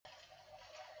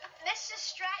Mrs.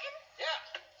 Stratton? Yeah.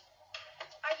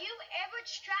 Are you Edward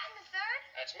Stratton III?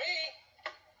 That's me.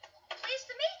 Pleased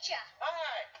to meet you.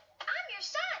 Hi. I'm your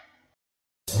son.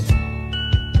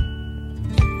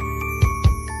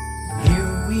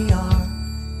 Here we are,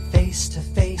 face to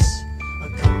face, a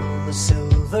couple of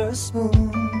silver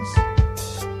spoons,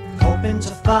 hoping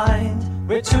to find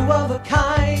we're two of a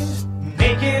kind,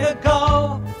 make it a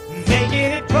go, make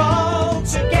it grow.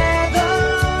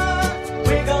 Together,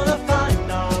 we're gonna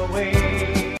find our way.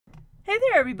 Hey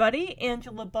there, everybody.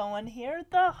 Angela Bowen here,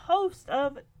 the host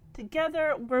of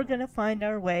Together We're Gonna Find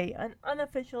Our Way, an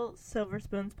unofficial Silver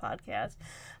Spoons podcast.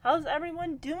 How's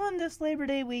everyone doing this Labor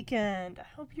Day weekend? I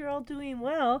hope you're all doing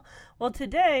well. Well,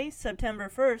 today, September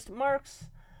 1st, marks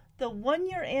the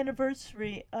 1-year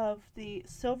anniversary of the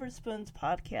Silver Spoons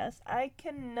podcast. I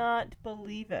cannot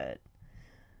believe it.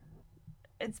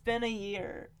 It's been a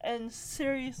year, and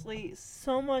seriously,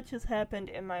 so much has happened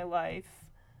in my life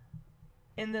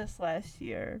in this last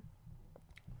year.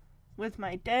 With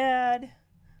my dad,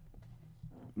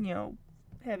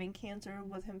 having cancer,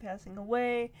 with him passing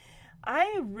away.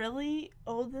 I really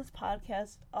owe this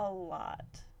podcast a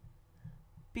lot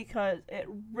because it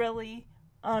really,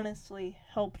 honestly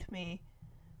helped me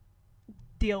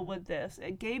deal with this.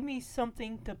 It gave me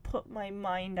something to put my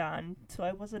mind on, so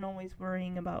I wasn't always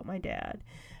worrying about my dad.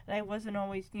 And I wasn't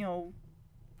always,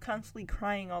 constantly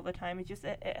crying all the time.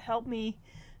 It helped me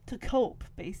to cope,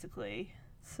 basically.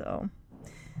 So...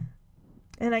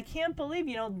 And I can't believe,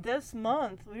 this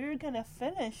month we're going to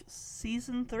finish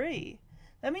season 3.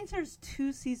 That means there's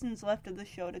 2 seasons left of the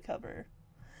show to cover.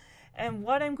 And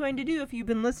what I'm going to do, if you've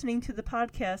been listening to the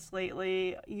podcast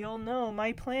lately, you'll know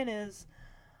my plan is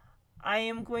I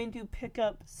am going to pick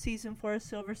up season 4 of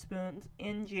Silver Spoons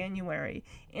in January.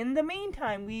 In the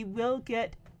meantime, we will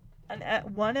get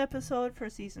one episode for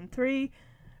season 3.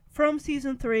 From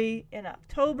season 3 in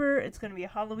October. It's going to be a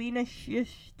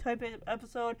Halloween-ish type of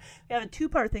episode. We have a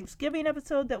 2-part Thanksgiving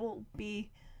episode that will be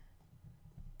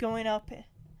going up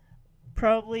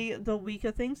probably the week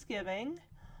of Thanksgiving.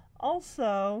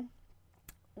 Also,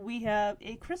 we have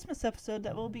a Christmas episode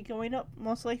that will be going up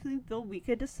most likely the week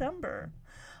of December,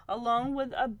 along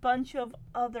with a bunch of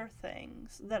other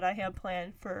things that I have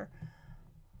planned for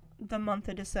the month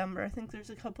of December. I think there's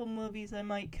a couple movies I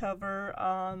might cover.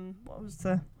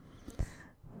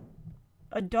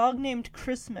 A Dog Named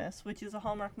Christmas, which is a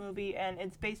Hallmark movie, and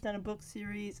it's based on a book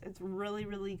series. It's really,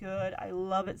 really good. I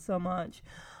love it so much.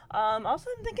 Also,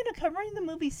 I'm thinking of covering the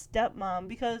movie Stepmom,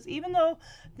 because even though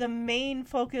the main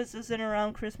focus isn't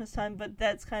around Christmas time, but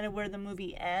that's kind of where the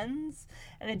movie ends,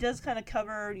 and it does kind of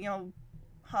cover,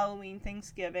 Halloween,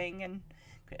 Thanksgiving, and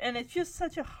it's just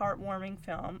such a heartwarming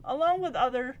film, along with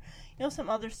other, some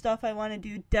other stuff I want to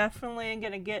do. Definitely I'm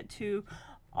going to get to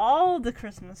all the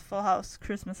Full House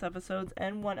Christmas episodes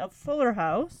and one of Fuller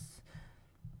House.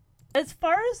 As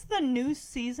far as the new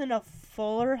season of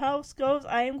Fuller House goes,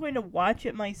 I am going to watch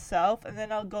it myself, and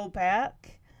then I'll go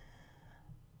back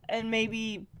and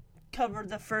maybe cover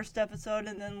the first episode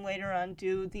and then later on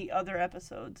do the other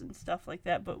episodes and stuff like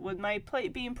that. But with my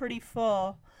plate being pretty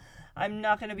full, I'm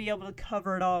not going to be able to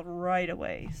cover it all right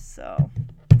away.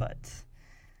 But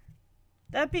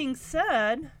that being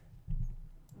said,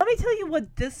 let me tell you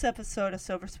what this episode of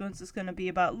Silver Spoons is going to be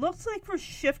about. Looks like we're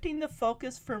shifting the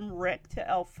focus from Rick to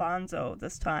Alfonso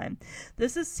this time.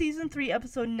 This is season 3,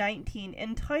 episode 19,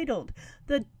 entitled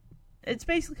It's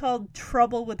basically called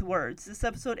Trouble with Words. This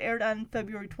episode aired on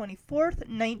February 24th,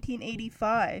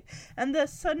 1985. And the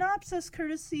synopsis,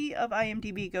 courtesy of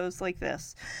IMDb, goes like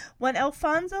this. When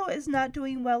Alfonso is not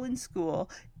doing well in school,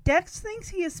 Dex thinks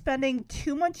he is spending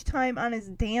too much time on his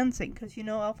dancing, because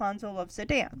Alfonso loves to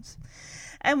dance.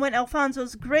 And when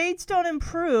Alfonso's grades don't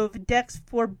improve, Dex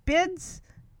forbids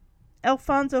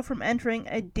Alfonso from entering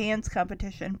a dance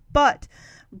competition. But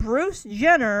Bruce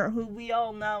Jenner, who we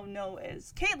all now know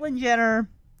as Caitlyn Jenner,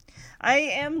 I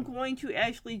am going to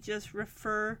actually just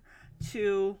refer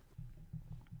to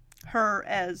her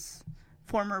as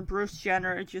former Bruce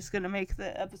Jenner. It's just going to make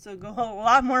the episode go a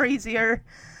lot more easier.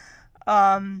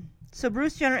 So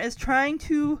Bruce Jenner is trying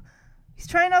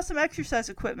out some exercise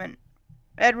equipment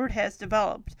Edward has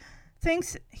developed.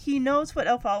 Thinks he knows what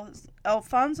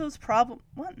Alfonso's problem...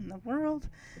 What in the world?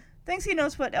 Thinks he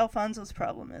knows what Alfonso's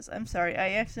problem is. I'm sorry,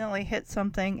 I accidentally hit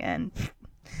something and...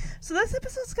 So this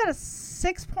episode's got a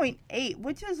 6.8,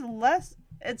 which is less...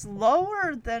 It's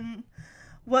lower than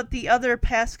what the other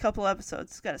past couple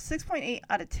episodes. It's got a 6.8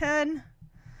 out of 10.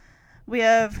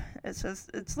 It says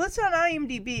it's listed on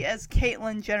IMDb as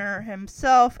Caitlyn Jenner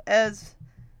himself as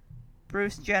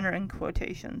Bruce Jenner in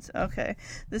quotations. Okay.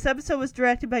 This episode was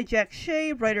directed by Jack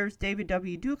Shea, writers David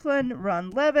W. Duclin,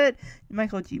 Ron Levitt,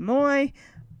 Michael G. Moy,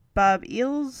 Bob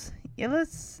Illes,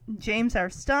 James R.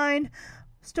 Stein.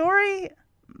 Story,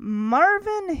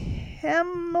 Marvin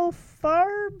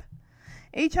Himmelfarb,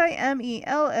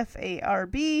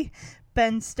 Himelfarb.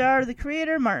 Ben Starr, the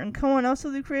creator, Martin Cohen, also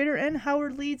the creator, and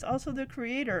Howard Leeds, also the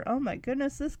creator. Oh my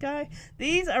goodness, this guy.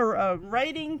 These are a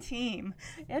writing team.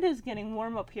 It is getting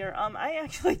warm up here. I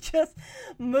actually just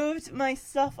moved my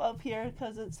stuff up here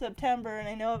because it's September, and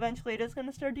I know eventually it is going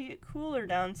to start to get cooler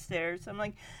downstairs. So I'm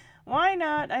like, why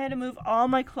not? I had to move all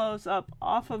my clothes up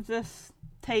off of this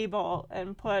table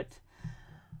and put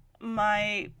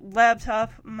my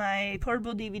laptop, my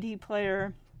portable DVD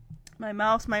player, my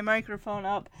mouse, my microphone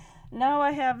up. Now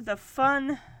I have the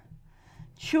fun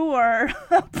chore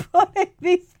of putting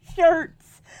these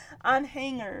shirts on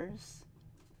hangers.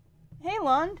 Hey,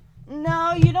 Lund.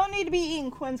 No, you don't need to be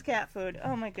eating Quinn's cat food.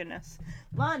 Oh, my goodness.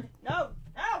 Lund, no,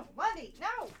 Lundy,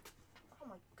 no. Oh,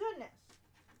 my goodness.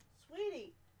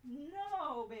 Sweetie,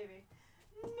 no, baby.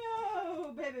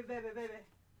 No, baby.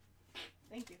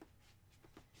 Thank you.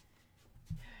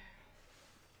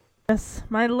 Yes,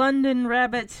 my London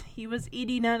rabbit. He was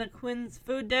eating out of Quinn's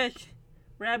food dish.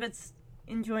 Rabbits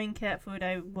enjoying cat food.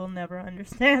 I will never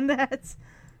understand that.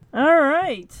 All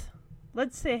right.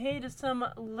 Let's say hey to some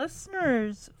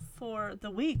listeners for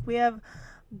the week. We have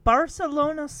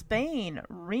Barcelona, Spain,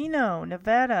 Reno,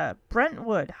 Nevada,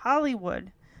 Brentwood,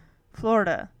 Hollywood,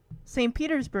 Florida, St.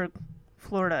 Petersburg,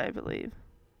 Florida, I believe,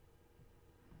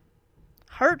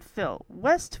 Hartville,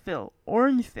 Westville,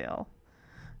 Orangeville.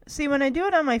 See, when I do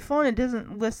it on my phone, it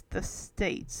doesn't list the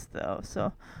states, though.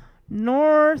 So,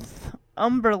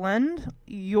 Northumberland,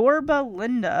 Yorba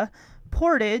Linda,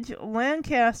 Portage,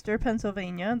 Lancaster,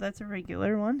 Pennsylvania. That's a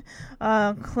regular one.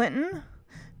 Clinton,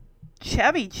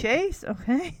 Chevy Chase,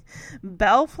 okay.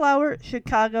 Bellflower,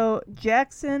 Chicago,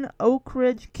 Jackson, Oak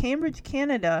Ridge, Cambridge,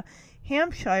 Canada,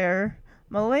 Hampshire,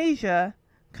 Malaysia,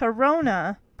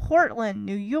 Corona, Portland,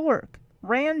 New York,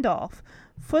 Randolph,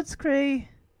 Footscray,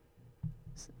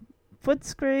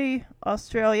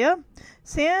 Australia,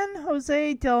 San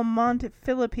Jose del Monte,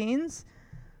 Philippines,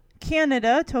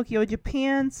 Canada, Tokyo,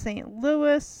 Japan, St.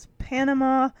 Louis,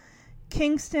 Panama,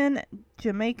 Kingston,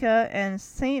 Jamaica, and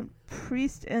St.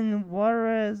 Priest in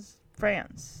Juarez,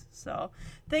 France. So,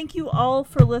 thank you all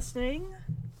for listening.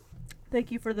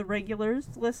 Thank you for the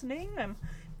regulars listening. I'm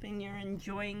hoping you're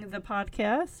enjoying the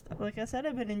podcast. Like I said,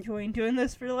 I've been enjoying doing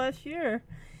this for the last year.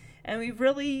 And we've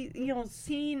really,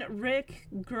 seen Rick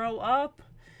grow up,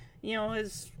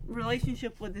 his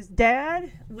relationship with his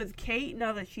dad, with Kate,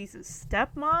 now that she's his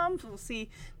stepmom. So we'll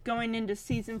see going into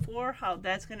season 4 how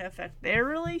that's going to affect their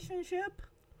relationship.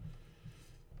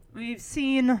 We've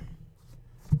seen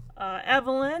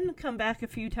Evelyn come back a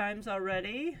few times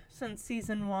already since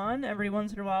season 1. Every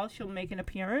once in a while she'll make an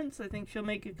appearance. I think she'll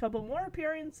make a couple more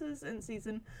appearances in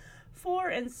season 4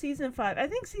 and season 5. I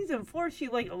think season 4 she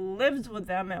lives with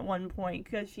them at one point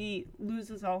because she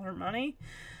loses all her money.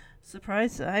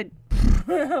 Surprise!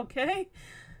 Okay.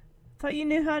 Thought you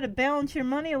knew how to balance your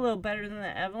money a little better than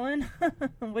that, Evelyn.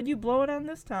 What'd you blow it on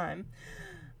this time?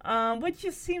 Which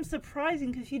just seems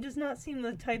surprising because she does not seem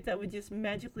the type that would just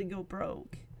magically go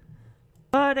broke.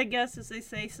 But I guess, as they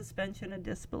say, suspension of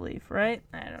disbelief, right?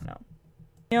 I don't know.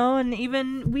 And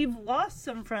even we've lost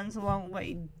some friends along the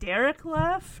way. Derek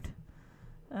left.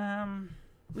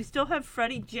 We still have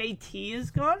Freddie. JT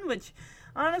is gone, which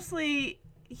honestly,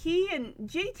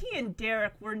 JT and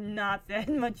Derek were not that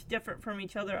much different from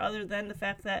each other than the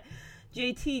fact that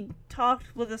JT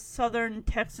talked with a southern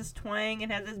Texas twang and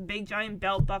had this big giant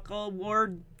belt buckle,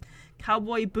 wore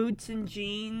cowboy boots and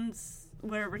jeans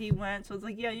wherever he went. So it's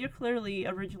like, yeah, you're clearly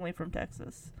originally from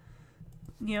Texas.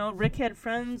 Rick had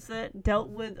friends that dealt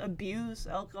with abuse,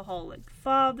 alcoholic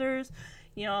fathers.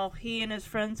 He and his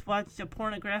friends watched a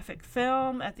pornographic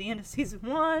film at the end of season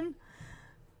 1.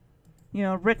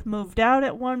 Rick moved out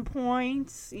at one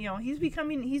point.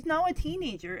 He's now a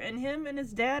teenager, and him and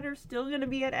his dad are still going to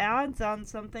be at odds on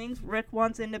some things. Rick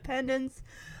wants independence,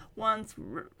 wants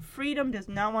freedom, does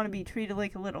not want to be treated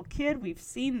like a little kid. We've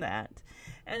seen that.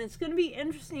 And it's going to be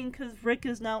interesting because Rick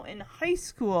is now in high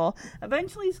school.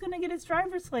 Eventually he's going to get his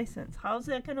driver's license. How's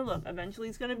that going to look? Eventually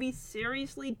he's going to be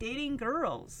seriously dating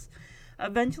girls.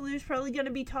 Eventually there's probably going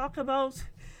to be talk about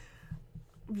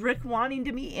Rick wanting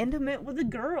to be intimate with a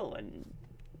girl and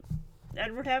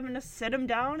Edward having to sit him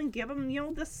down and give him,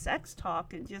 the sex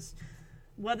talk and just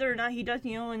whether or not he does,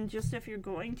 and just if you're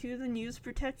going to, then use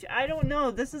protection. I don't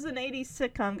know. This is an 80s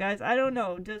sitcom, guys. I don't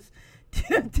know. Do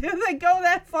they go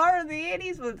that far in the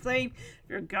 80s with saying, if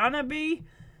you're gonna be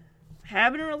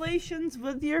having relations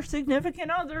with your significant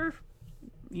other,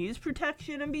 use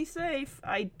protection and be safe.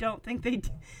 I don't think they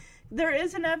there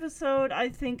is an episode, I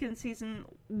think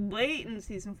late in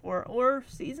season 4 or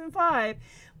season 5,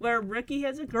 where Ricky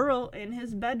has a girl in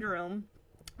his bedroom.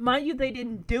 Mind you, they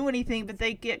didn't do anything, but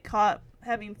they get caught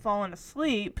having fallen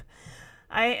asleep.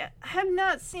 I have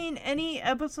not seen any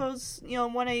episodes,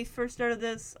 when I first started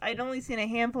this, I'd only seen a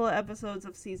handful of episodes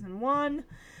of season 1.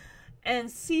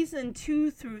 And season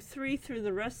 2 through 3 through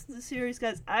the rest of the series,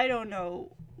 guys, I don't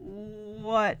know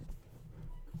what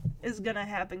is going to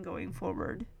happen going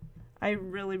forward. I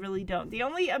really, really don't. The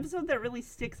only episode that really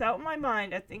sticks out in my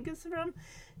mind, I think, is from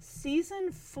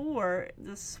season 4,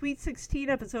 the Sweet 16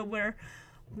 episode, where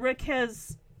Rick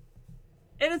has...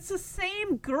 And it's the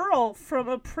same girl from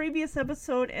a previous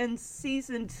episode in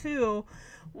season 2,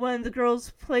 when the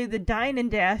girls play the Dine and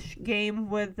Dash game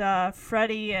with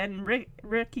Freddie and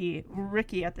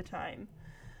Ricky at the time.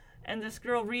 And this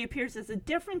girl reappears as a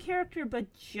different character,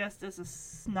 but just as a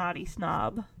snotty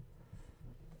snob.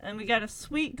 And we got a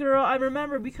sweet girl. I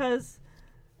remember because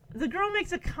the girl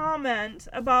makes a comment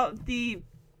about the,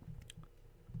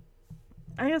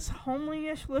 I guess,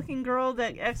 homely-ish looking girl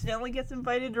that accidentally gets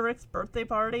invited to Rick's birthday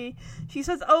party. She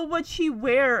says, oh, would she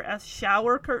wear a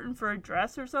shower curtain for a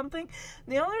dress or something?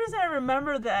 And the only reason I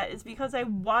remember that is because I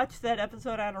watched that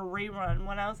episode on a rerun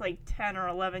when I was like 10 or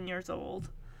 11 years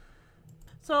old.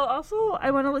 So also, I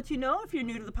want to let you know, if you're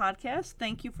new to the podcast,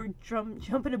 thank you for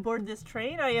jumping aboard this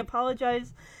train. I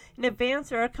apologize in advance.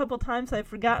 There are a couple times I've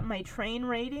forgotten my train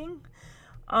rating.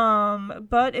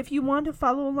 But if you want to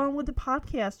follow along with the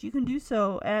podcast, you can do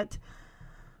so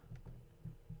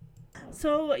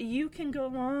So you can go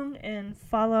along and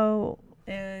follow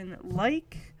and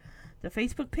like the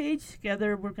Facebook page.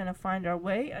 Together we're going to find our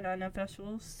way, an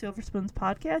unofficial Silver Spoons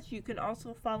podcast. You can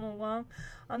also follow along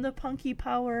on the Punky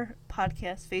Power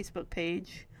podcast Facebook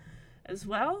page as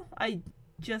well. I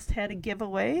just had a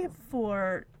giveaway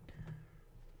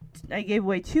I gave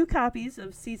away 2 copies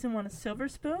of season 1 of Silver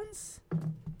Spoons.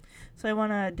 So I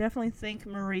want to definitely thank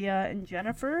Maria and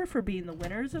Jennifer for being the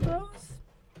winners of those.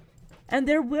 And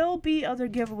there will be other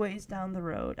giveaways down the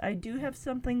road. I do have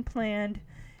something planned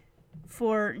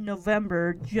for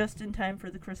November, just in time for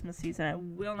the Christmas season. I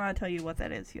will not tell you what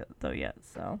that is yet.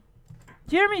 So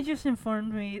Jeremy just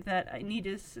informed me that I need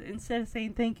to, instead of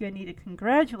saying thank you, I need to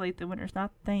congratulate the winners,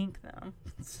 not thank them.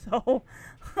 So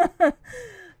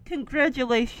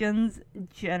congratulations,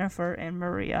 Jennifer and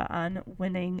Maria, on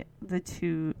winning the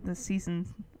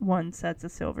season 1 sets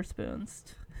of Silver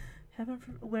Spoons.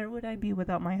 Where would I be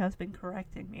without my husband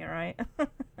correcting me, right?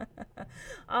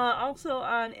 Also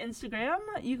on Instagram,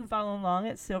 you can follow along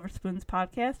at Silver Spoons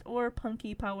Podcast or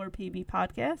Punky Power PB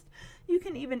Podcast. You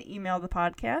can even email the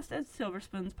podcast at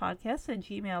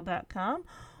silverspoonspodcast@gmail.com.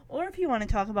 Or if you want to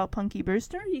talk about Punky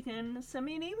Brewster, you can send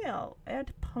me an email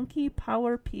at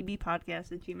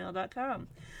punkypowerpbpodcast@gmail.com.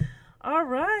 All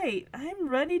right, I'm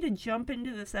ready to jump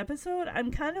into this episode. I'm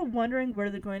kind of wondering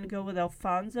where they're going to go with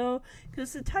Alfonso,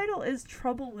 because the title is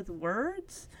Trouble with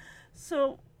Words.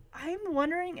 So I'm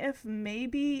wondering if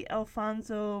maybe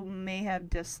Alfonso may have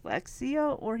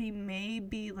dyslexia, or he may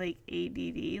be like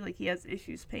ADD, like he has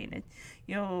issues paying,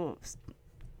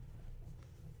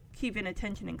 keeping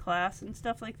attention in class and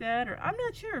stuff like that, or I'm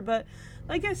not sure. But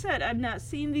like I said, I've not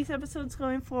seen these episodes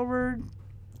going forward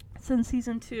since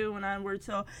season 2 and onward,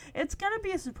 so it's gonna be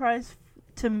a surprise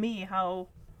to me how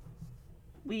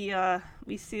we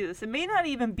see this. It may not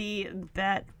even be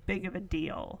that big of a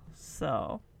deal,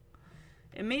 so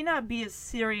it may not be as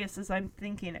serious as I'm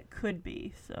thinking it could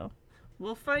be. So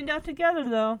we'll find out together,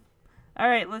 though. All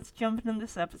right, let's jump into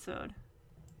this episode.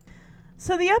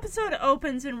 So the episode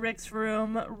opens in Rick's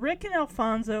room. Rick and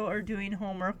Alfonso are doing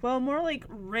homework. Well, more like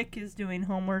Rick is doing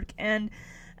homework, and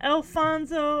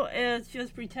Alfonso is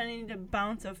just pretending to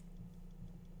bounce a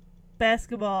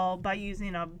basketball by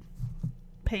using a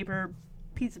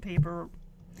piece of paper.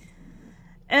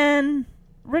 And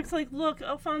Rick's like, look,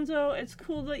 Alfonso, it's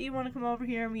cool that you want to come over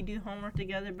here and we do homework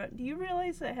together, but do you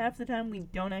realize that half the time we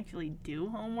don't actually do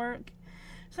homework?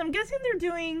 So I'm guessing they're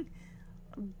doing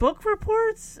book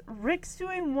reports. Rick's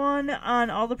doing one on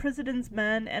All the President's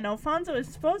Men, and Alfonso is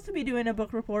supposed to be doing a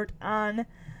book report on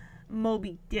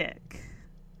Moby Dick.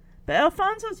 But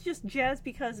Alfonso's just jazzed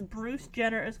because Bruce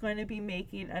Jenner is going to be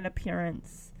making an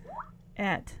appearance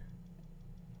at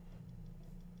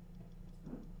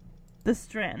the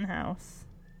Stratton house.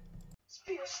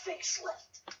 Spears fakes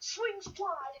left, swings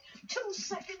wide, 2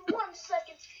 seconds, 1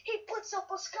 second, he puts up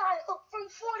a sky hook from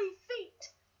 40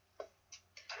 feet.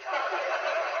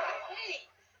 Hey,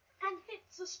 and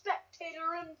hits a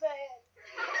spectator in bed.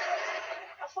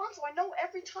 Alfonso, I I know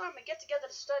every time we get together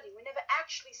to study, we never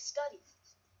actually study.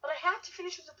 But I have to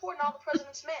finish this report on all the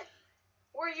President's Men.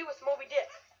 Where are you with Moby Dick?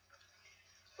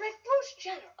 Rick, Bruce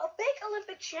Jenner, a big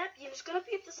Olympic champion, is going to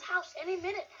be at this house any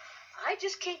minute. I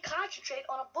just can't concentrate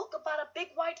on a book about a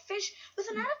big white fish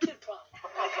with an attitude problem.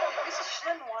 Mrs.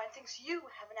 Schlemmerwein thinks you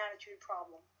have an attitude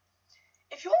problem.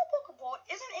 If your book report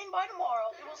isn't in by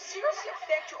tomorrow, it will seriously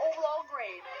affect your overall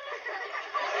grade.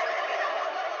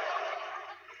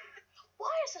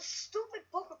 Why is a stupid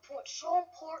book report so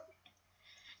important?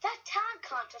 That talent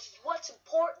contest is what's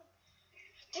important.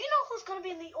 Do you know who's going to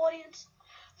be in the audience?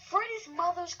 Freddie's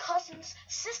mother's cousin's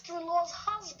sister-in-law's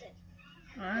husband.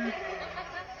 And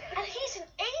he's an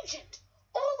agent,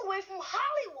 all the way from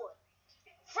Hollywood.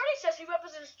 Freddie says he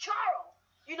represents Charo.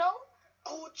 You know?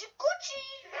 Gucci, Gucci.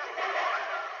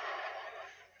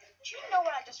 Do you know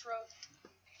what I just wrote?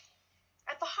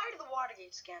 At the height of the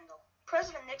Watergate scandal,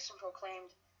 President Nixon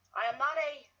proclaimed, "I am not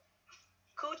a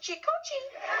coochie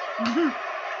coochie."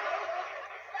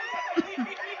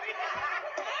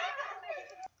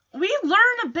 We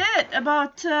learn a bit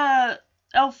about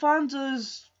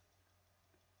Alfonso's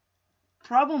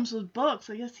problems with books.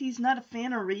 I guess he's not a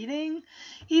fan of reading.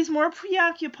 He's more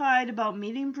preoccupied about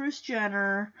meeting Bruce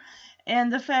Jenner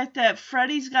and the fact that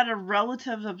Freddie's got a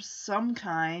relative of some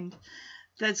kind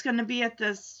that's going to be at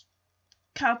this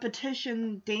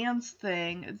competition dance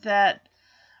thing that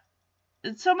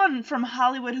it's someone from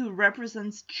Hollywood who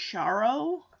represents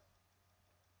Charo.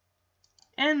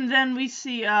 And then we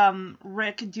see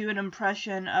Rick do an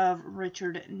impression of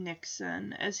Richard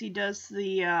Nixon as he does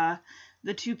the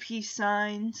two peace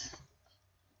signs.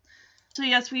 So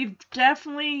yes, we've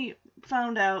definitely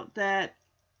found out that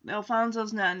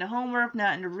Alfonso's not into homework,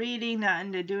 not into reading, not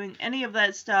into doing any of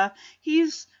that stuff.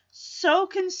 He's so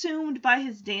consumed by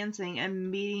his dancing and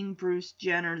meeting Bruce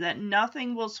Jenner that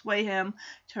nothing will sway him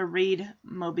to read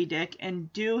Moby Dick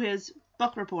and do his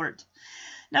book report.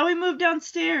 Now we move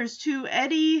downstairs to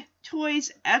Eddie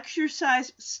Toy's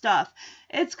exercise stuff.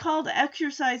 It's called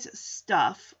exercise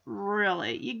stuff,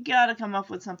 really. You gotta come up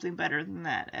with something better than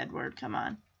that, Edward. Come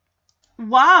on.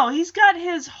 Wow, he's got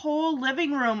his whole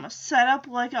living room set up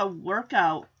like a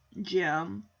workout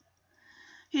gym.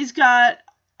 He's got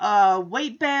a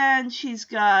weight bench. He's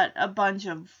got a bunch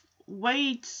of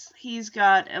weights. He's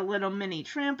got a little mini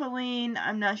trampoline.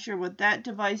 I'm not sure what that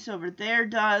device over there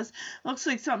does. Looks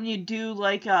like something you do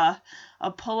like a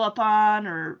pull-up on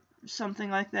or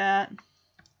something like that.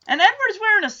 And Edward's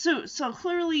wearing a suit, so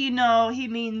clearly you know he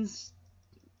means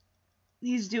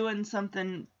he's doing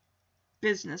something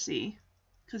businessy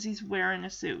because he's wearing a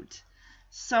suit.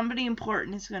 Somebody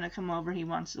important is going to come over. He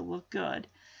wants to look good.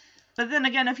 But then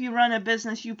again, if you run a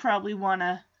business, you probably want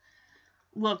to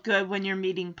look good when you're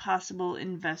meeting possible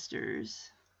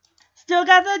investors. Still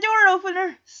got that door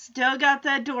opener. Still got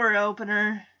that door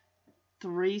opener.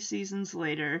 3 seasons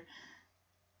later.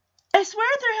 I swear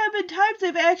there have been times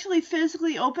they've actually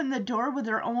physically opened the door with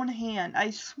their own hand.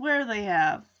 I swear they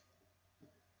have.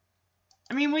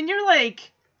 I mean, when you're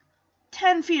like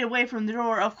 10 feet away from the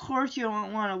door, of course you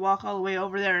don't want to walk all the way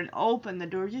over there and open the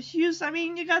door. Just use,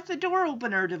 you got the door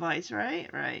opener device, right?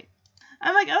 Right.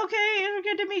 I'm like, okay, we're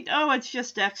good to meet. Oh, it's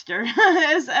just Dexter.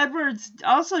 As Edward's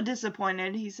also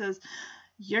disappointed, he says,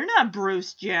 "You're not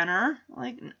Bruce Jenner."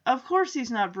 Like, of course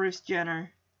he's not Bruce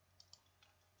Jenner.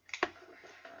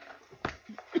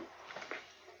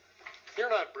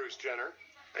 You're not Bruce Jenner,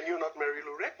 and you're not Mary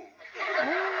Lou Retton.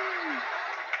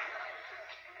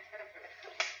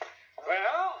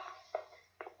 Well,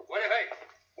 what do you think?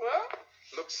 Well,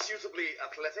 looks suitably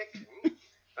athletic.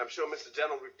 I'm sure Mr.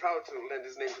 Jenner will be proud to lend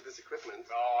his name to this equipment.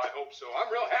 Oh, I hope so. I'm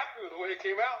real happy with the way it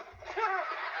came out.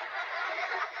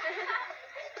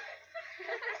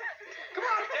 Come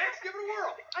on, Dex, give it a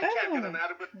whirl. I can't get an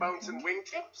adequate bounce in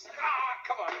wingtips. Ah,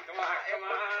 come on.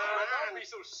 Don't be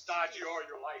so stodgy all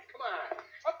your life. Come on.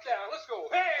 Up, down, let's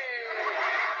go. Hey!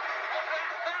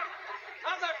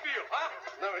 How's that feel, huh?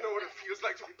 Now I know what it feels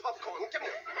like to be popcorn. Come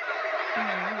on.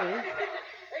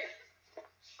 Hey,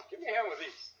 give me a hand with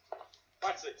these.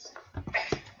 Watch this.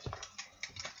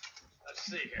 Let's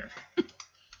see here.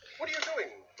 What are you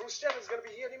doing? Bruce Jenner's going to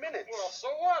be here any minute. Well, so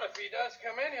what? If he does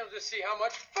come in, he'll just see how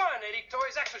much fun Eddie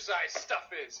Toy's exercise stuff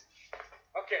is.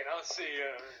 Okay, now let's see.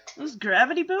 Those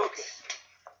gravity boots? Okay.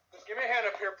 Just give me a hand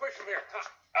up here. Push him here.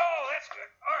 Oh, that's good.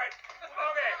 All right.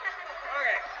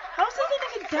 Okay. How's he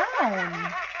gonna get down?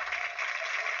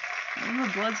 The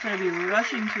blood's gonna be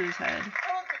rushing to his head. Oh,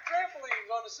 look, the trampoline's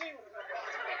on the ceiling.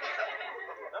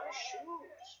 Nice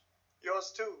shoes.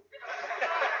 Yours too.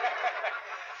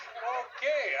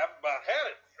 Okay, I've about had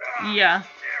it. Yeah.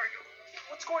 There we go.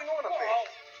 What's going on up there?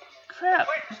 Crap.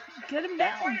 Wait. Get him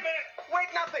down. Wait a minute. Wait.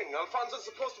 nothing. Alfonso's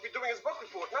supposed to be doing his book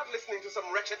report, not listening to some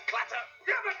wretched clatter.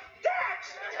 Yeah, but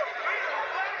Dex!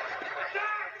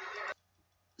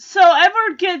 So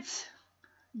Edward gets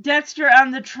Dexter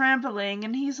on the trampoline,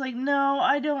 and he's like, no,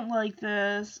 I don't like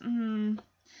this.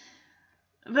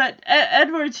 But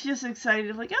Edward's just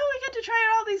excited, like, oh, we get to try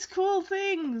out all these cool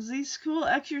things, these cool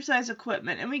exercise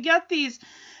equipment. And we got these,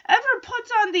 Edward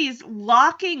puts on these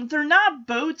locking, they're not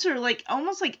boots, or like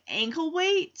almost like ankle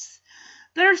weights.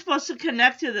 They're supposed to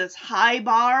connect to this high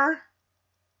bar,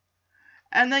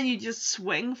 and then you just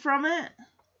swing from it.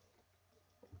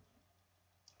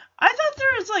 I thought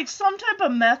there was like some type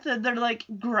of method, they're like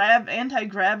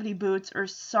anti-gravity boots or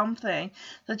something,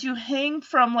 that you hang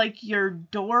from like your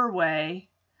doorway,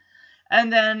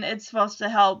 and then it's supposed to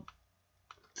help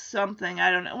something, I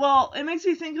don't know. Well, it makes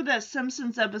me think of that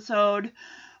Simpsons episode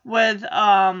with,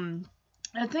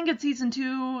 I think it's season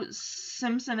 2,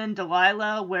 Simpson and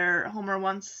Delilah, where Homer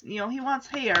wants, he wants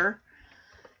hair.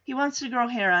 He wants to grow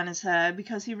hair on his head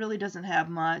because he really doesn't have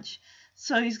much.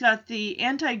 So he's got the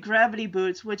anti-gravity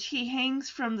boots, which he hangs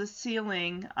from the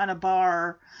ceiling on a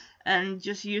bar and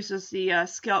just uses the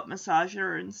scalp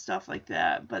massager and stuff like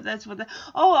that. But that's what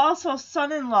also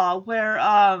Son-in-Law, where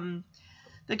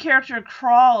the character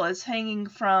Crawl is hanging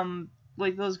from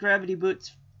like those gravity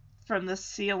boots from the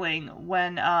ceiling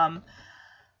when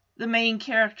the main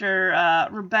character,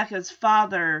 Rebecca's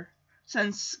father,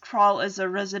 since Crawl is a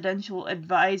residential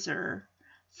advisor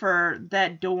for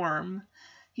that dorm,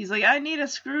 he's like, I need a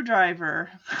screwdriver.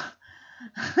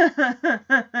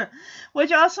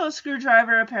 Which also, a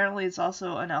screwdriver apparently is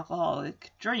also an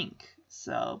alcoholic drink.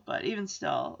 So, but even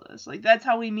still, it's like, that's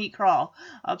how we meet Crawl,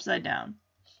 upside down.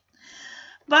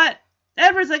 But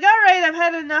Edward's like, alright, I've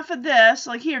had enough of this.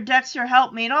 Like, here, Dexter,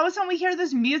 help me. And all of a sudden we hear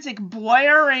this music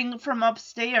blaring from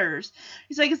upstairs.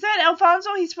 He's like, is that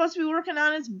Alfonso? He's supposed to be working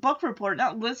on his book report,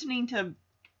 not listening to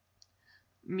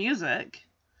music.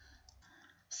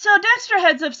 So Dexter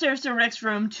heads upstairs to Rick's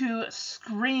room to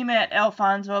scream at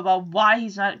Alfonso about why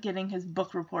he's not getting his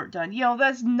book report done.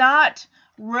 That's not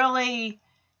really...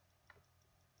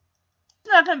 It's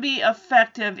not going to be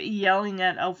effective yelling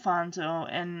at Alfonso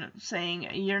and saying,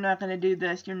 you're not going to do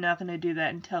this, you're not going to do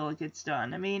that until it gets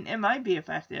done. I mean, it might be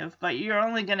effective, but you're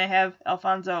only going to have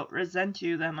Alfonso resent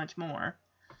you that much more.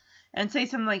 And say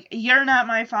something like, you're not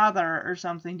my father, or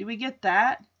something. Do we get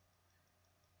that?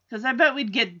 Because I bet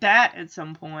we'd get that at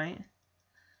some point.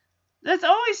 That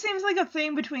always seems like a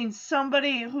thing between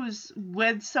somebody who's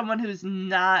with someone who's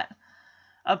not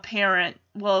a parent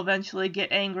will eventually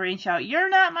get angry and shout, you're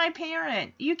not my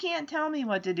parent. You can't tell me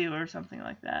what to do, or something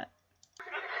like that.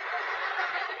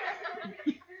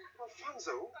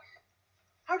 Alfonso,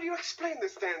 how do you explain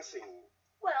this dancing?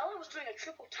 Well, I was doing a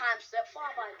triple time step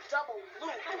followed by a double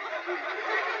loop.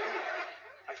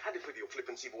 I've had it with your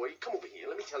flippancy, boy. Come over here.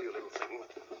 Let me tell you a little thing.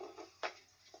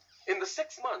 In the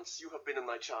 6 months you have been in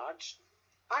my charge,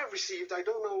 I have received I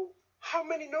don't know how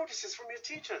many notices from your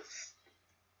teachers.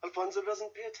 Alfonso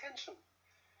doesn't pay attention.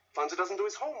 Alfonso doesn't do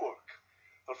his homework.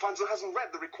 Alfonso hasn't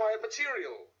read the required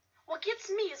material. What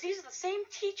gets me is these are the same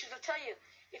teachers who tell you,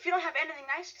 if you don't have anything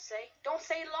nice to say, don't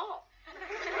say it at all.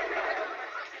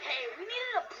 Hey, we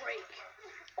needed a break.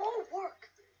 All work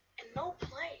and no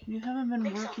play. You haven't been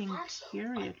Makes working, Alfonso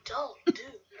period. a dull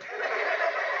dude.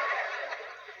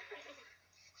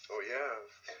 Oh, yeah.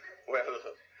 Well,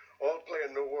 all play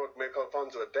and no work make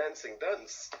Alfonso a dancing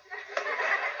dunce.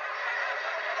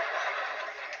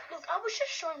 Look, I was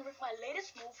just showing Rick my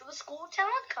latest move for the school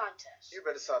talent contest. You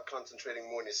better start concentrating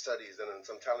more on your studies than on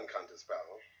some talent contest, pal.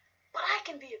 But I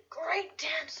can be a great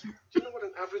dancer. Do you know what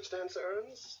an average dancer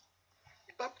earns?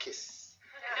 Bupkis.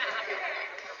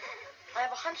 I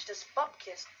have a hunch this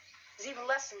bupkis is even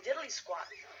less than diddly squat.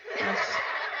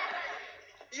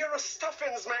 You're a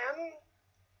Stuffins, man.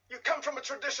 You come from a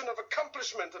tradition of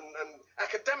accomplishment and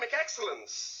academic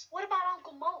excellence. What about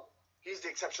Uncle Mo? He's the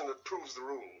exception that proves the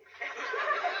rule.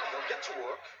 Now get to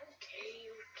work.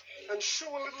 Okay. And show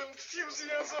a little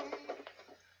enthusiasm.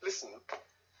 Listen,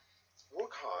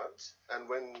 work hard, and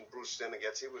when Bruce Jenner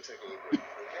gets here, we'll take a little break,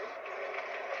 okay?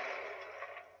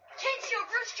 Kids, you're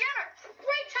Bruce Jenner.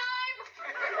 Break time!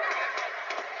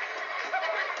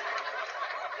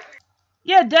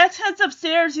 Yeah, Dex heads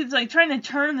upstairs. He's like trying to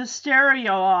turn the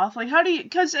stereo off. Like, how do you?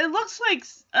 Because it looks like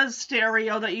a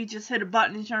stereo that you just hit a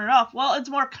button and turn it off. Well, it's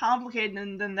more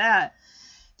complicated than that.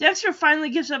 Dexter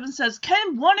finally gets up and says,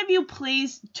 "Can one of you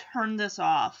please turn this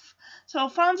off?" So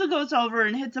Alfonso goes over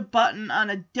and hits a button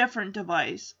on a different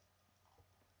device.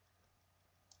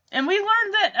 And we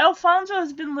learned that Alfonso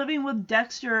has been living with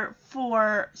Dexter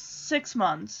for 6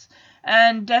 months.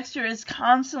 And Dexter is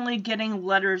constantly getting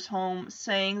letters home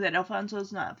saying that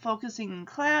Alfonso's not focusing in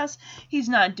class, he's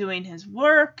not doing his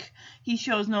work, he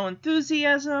shows no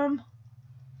enthusiasm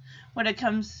when it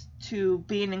comes to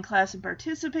being in class and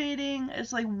participating.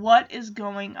 It's like, what is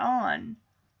going on?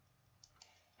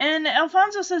 And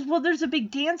Alfonso says, well, there's a big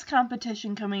dance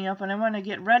competition coming up and I want to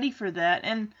get ready for that.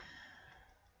 And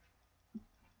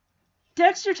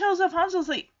Dexter tells Alfonso,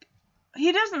 like,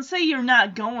 he doesn't say you're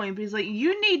not going, but he's like,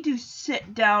 you need to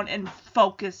sit down and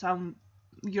focus on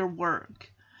your work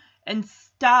and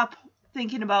stop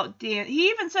thinking about dance. He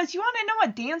even says, you want to know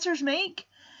what dancers make?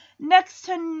 Next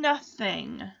to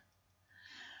nothing.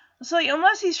 So, like,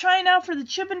 unless he's trying out for the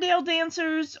Chippendale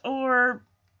dancers or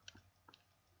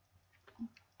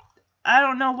I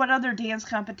don't know what other dance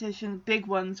competitions, big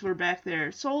ones were back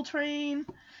there. Soul Train,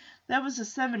 that was the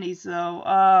 70s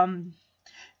though.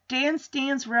 Dance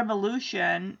Dance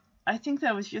Revolution, I think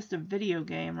that was just a video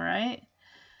game, right?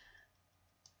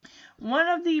 One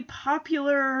of the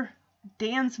popular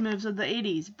dance moves of the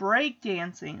 80s, break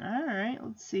dancing. Alright,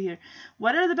 let's see here.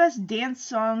 What are the best dance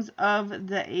songs of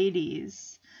the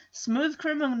 80s? Smooth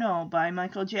Criminal by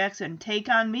Michael Jackson. Take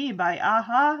on Me by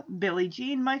Aha. Billie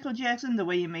Jean, Michael Jackson. The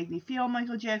Way You Make Me Feel,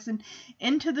 Michael Jackson.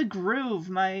 Into the Groove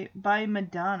by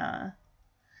Madonna.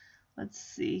 Let's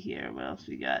see here. What else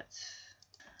we got?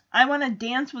 I Want to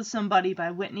Dance with Somebody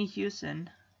by Whitney Houston.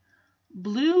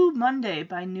 Blue Monday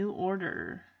by New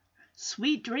Order.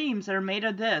 Sweet Dreams Are Made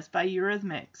of This by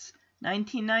Eurythmics.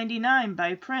 1999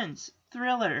 by Prince.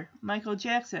 Thriller, Michael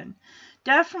Jackson.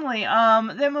 Definitely,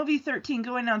 that movie 13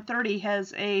 Going on 30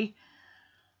 has a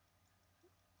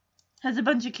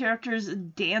bunch of characters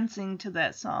dancing to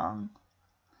that song.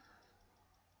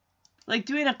 Like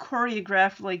doing a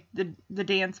choreograph, like the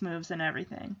dance moves and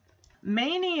everything.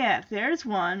 Maniac, there's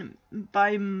one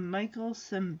by Michael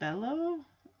Sembello.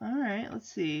 Alright, let's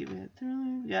see.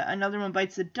 Yeah, another one,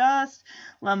 Bites the Dust.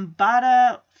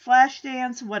 Lambada,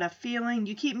 Flashdance, What a Feeling.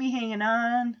 You Keep Me Hanging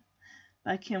On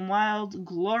by Kim Wilde.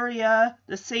 Gloria,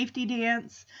 The Safety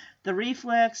Dance, The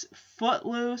Reflex,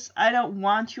 Footloose, I Don't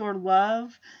Want Your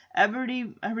Love,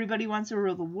 Everybody Wants to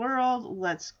Rule the World,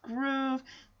 Let's Groove,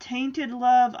 Tainted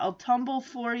Love, I'll Tumble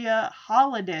For Ya,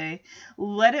 Holiday,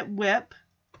 Let It Whip,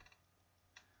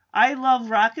 I Love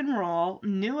Rock and Roll,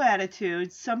 New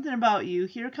Attitude, Something About You,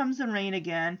 Here Comes the Rain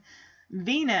Again,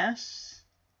 Venus,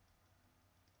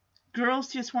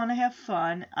 Girls Just Want to Have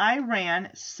Fun, I Ran,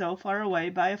 So Far Away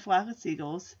by A Flock of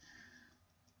Seagulls.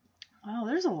 Wow,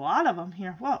 there's a lot of them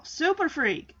here. Whoa, Super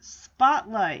Freak,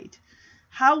 Spotlight,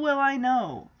 How Will I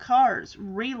Know, Cars,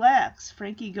 Relax,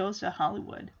 Frankie Goes to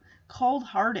Hollywood, Cold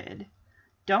Hearted,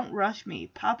 Don't Rush Me,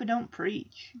 Papa Don't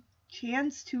Preach,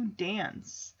 Chance to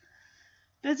Dance,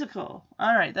 Physical.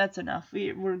 Alright, that's enough.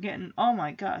 We're getting, oh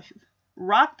my gosh.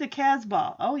 Rock the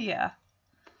Casbah. Oh yeah.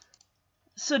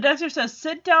 So Dexter says,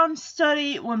 sit down,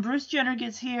 study. When Bruce Jenner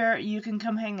gets here, you can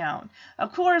come hang out.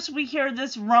 Of course, we hear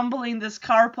this rumbling, this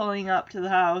car pulling up to the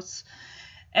house.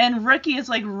 And Ricky is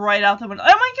like right out the window. Oh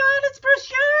my god, it's Bruce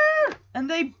Jenner! And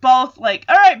they both like,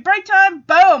 alright, break time.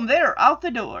 Boom, they're out the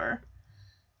door.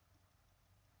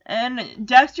 And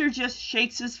Dexter just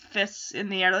shakes his fists in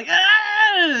the air like,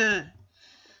 ah!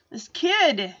 This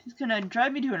kid is gonna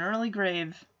drive me to an early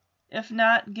grave. If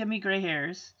not, give me gray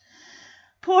hairs.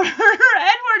 Poor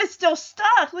Edward is still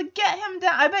stuck. Like, get him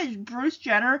down. I bet Bruce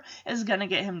Jenner is gonna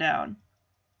get him down.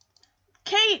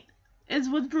 Kate is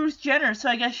with Bruce Jenner, so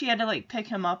I guess she had to, like, pick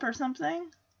him up or something.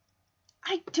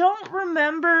 I don't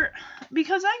remember,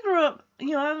 because I grew up,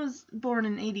 I was born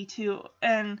in 82,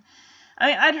 and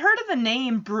I'd heard of the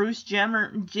name Bruce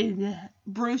Jenner,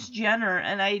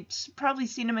 and I'd probably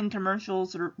seen him in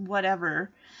commercials or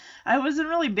whatever. I wasn't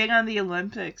really big on the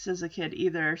Olympics as a kid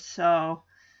either, so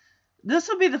this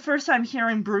will be the first time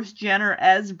hearing Bruce Jenner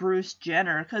as Bruce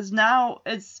Jenner, because now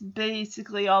it's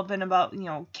basically all been about,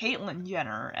 Caitlyn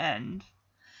Jenner, and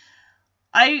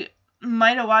I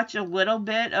might have watched a little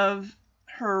bit of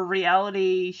her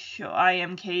reality show, I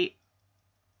Am Kate.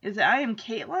 Is it I Am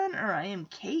Caitlyn or I Am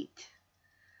Kate?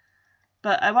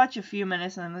 But I watch a few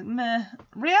minutes and I'm like, meh.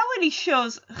 Reality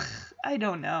shows, I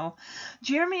don't know.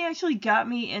 Jeremy actually got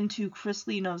me into Chris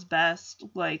Lee Knows Best,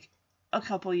 like, a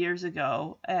couple years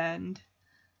ago. And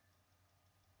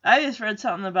I just read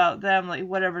something about them, like,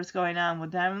 whatever's going on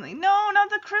with them. I'm like, no, not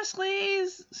the Chris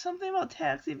Lees. Something about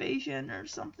tax evasion or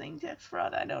something, tax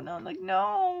fraud, I don't know. I'm like,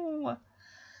 no.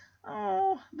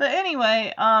 Oh. But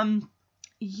anyway,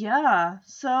 yeah.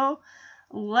 So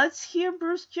let's hear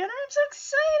Bruce Jenner. I'm so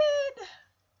excited.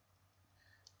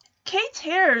 Kate's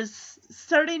hair is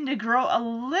starting to grow a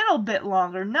little bit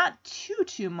longer. Not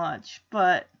too much,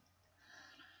 but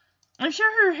I'm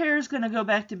sure her hair is going to go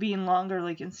back to being longer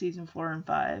like in season 4 and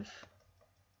 5.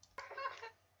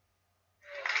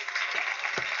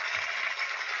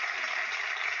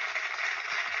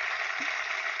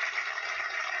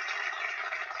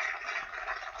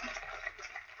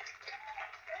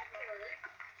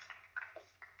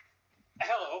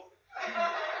 Hello.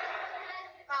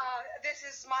 This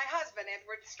is my husband,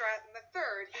 Edward Stratton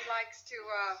III. He likes to,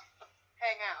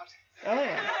 hang out. Oh,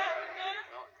 yeah.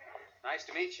 Well, nice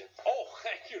to meet you. Oh,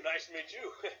 thank you. Nice to meet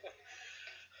you.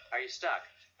 Are you stuck?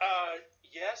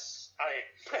 Yes, I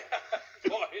am.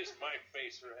 Boy, is my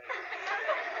face red.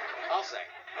 I'll sing.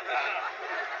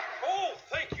 Oh,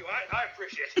 thank you. I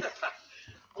appreciate it.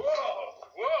 Whoa,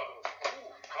 whoa.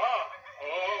 Ooh, oh.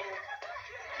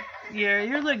 Yeah,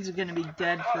 your legs are going to be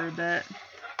dead for a bit.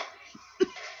 Boy,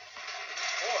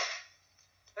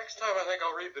 next time I think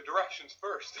I'll read the directions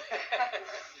first.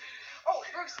 Oh,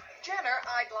 Bruce Jenner,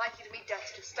 I'd like you to meet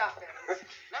Dexter Stuffins.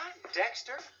 Not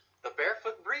Dexter. The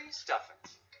Barefoot Breeze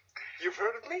Stuffins. You've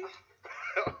heard of me?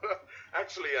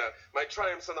 Actually, my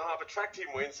triumphs on the Harvard track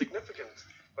team were insignificant.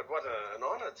 But what an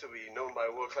honor to be known by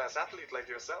a world-class athlete like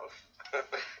yourself.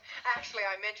 Actually,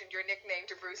 I mentioned your nickname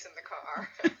to Bruce in the car.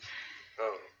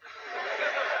 Oh.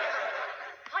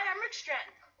 Hi, I'm Rick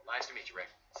Stratton. Well, nice to meet you, Rick.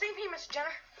 Same here, Mr.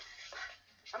 Jenner.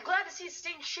 I'm glad to see you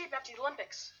stay in shape after the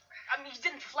Olympics. I mean, you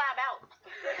didn't flab out.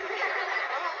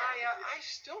 Well, I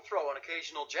still throw an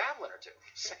occasional javelin or two.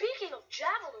 Speaking of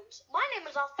javelins, my name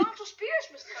is Alfonso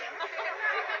Spears, Mr. Jenner.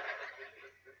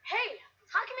 Hey,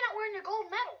 how come you're not wearing your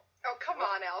gold medal? Oh, come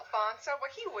on, Alfonso.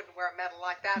 Well, he wouldn't wear a medal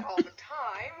like that all the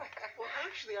time. Well,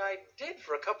 actually, I did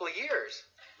for a couple of years.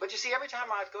 But you see, every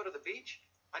time I'd go to the beach,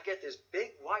 I'd get this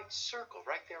big white circle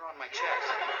right there on my chest.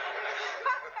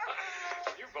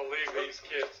 You believe these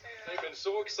kids. They've been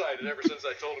so excited ever since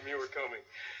I told them you were coming.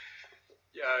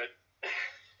 Yeah,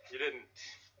 you didn't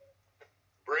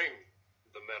bring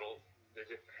the medal,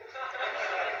 did you?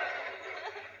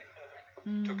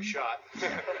 Took a shot.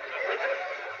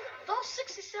 Those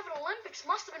 67 Olympics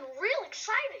must have been real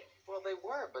exciting. Well, they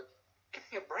were, but give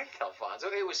me a break, Alfonso.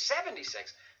 It was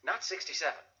 76, not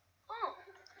 67. Oh,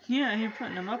 Yeah, you're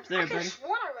putting them up there, I could buddy. have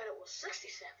sworn I read it was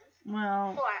 67.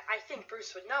 Well, Well, I think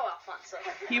Bruce would know, Alfonso.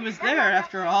 he was there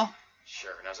after all.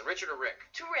 Sure. Now, is it Richard or Rick?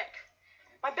 To Rick,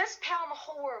 my best pal in the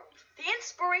whole world, the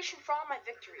inspiration for all my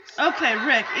victories. Okay,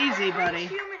 Rick, easy, Great buddy.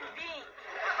 human being.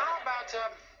 How about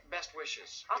best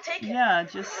wishes? I'll take it. Yeah,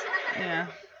 just, yeah.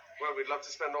 Well, we'd love to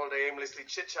spend all day aimlessly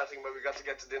chit-chatting, but we got to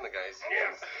get to dinner, guys.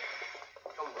 Yeah.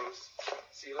 Come, Bruce.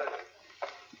 See you later.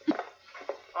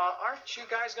 Aren't you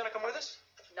guys going to come with us?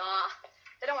 Nah,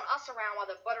 they don't want us around while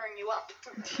they're buttering you up.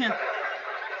 Yeah.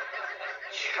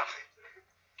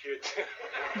 Kids.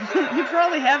 You'd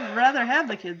probably rather have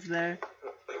the kids there.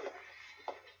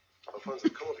 Alfonso,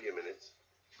 come over here a minute.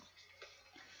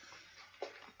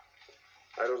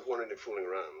 I don't want any fooling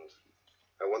around.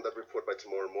 I want that report by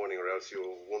tomorrow morning, or else you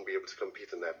won't be able to compete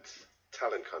in that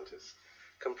talent contest.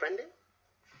 Comprende?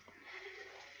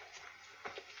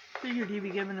 Figured he'd be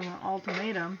giving him an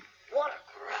ultimatum. What a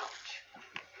grouch.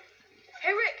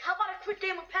 Hey, Rick, how about a quick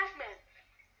game of Pac-Man?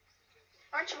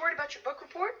 Aren't you worried about your book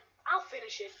report? I'll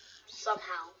finish it,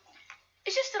 somehow.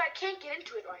 It's just that I can't get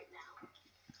into it right now.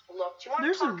 Look, do you want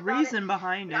There's to a talk about reason it?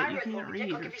 behind it. I You read can't Moby Dick.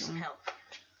 read I'll or give you some something. help.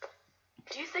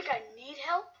 Do you think I need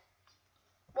help?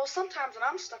 Well, sometimes when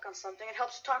I'm stuck on something, it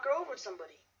helps to talk it over with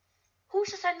somebody. Who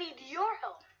says I need your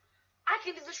help? I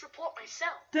can do this report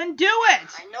myself. Then do it!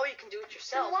 I know you can do it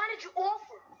yourself. Then why did you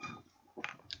offer?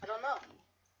 I don't know.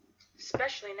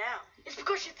 Especially now. It's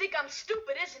because you think I'm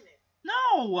stupid, isn't it?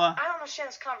 No! I don't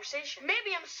understand this conversation.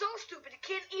 Maybe I'm so stupid you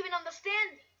can't even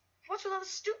understand me. What's with all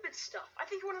the stupid stuff? I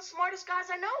think you're one of the smartest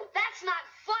guys I know. That's not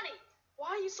funny.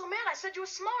 Why are you so mad? I said you were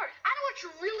smart. I know what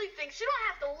you really think, so you don't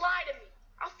have to lie to me.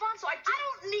 Alfonso, I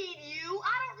don't need you.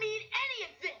 I don't need any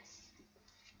of this.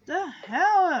 The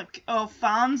hell,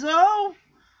 Alfonso?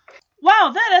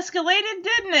 Wow, that escalated,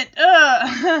 didn't it?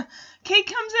 Kate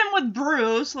comes in with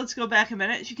Bruce. Let's go back a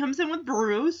minute. She comes in with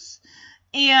Bruce,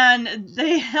 and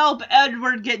they help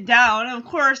Edward get down. And of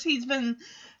course, he's been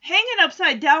hanging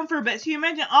upside down for a bit. So you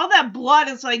imagine all that blood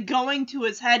is like going to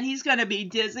his head. He's gonna be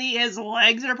dizzy. His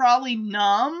legs are probably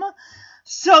numb.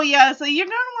 So yeah, so you're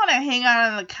gonna want to hang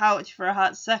out on the couch for a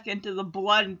hot second till the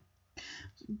blood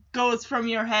goes from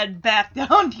your head back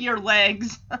down to your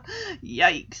legs.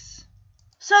 Yikes.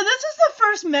 So this is the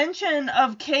first mention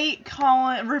of Kate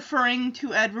referring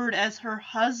to Edward as her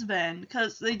husband,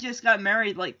 because they just got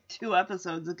married like 2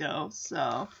 episodes ago,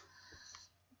 so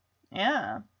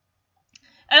yeah.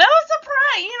 And I was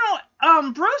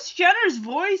surprised, Bruce Jenner's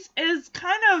voice is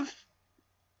kind of,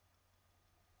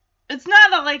 it's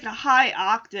not like a high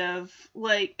octave.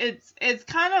 Like, it's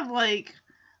kind of like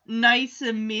nice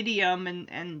and medium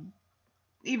and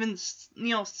even,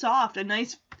 soft, a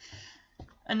nice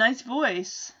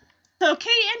voice. So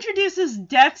Kate introduces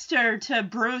Dexter to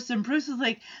Bruce, and Bruce is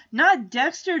like, not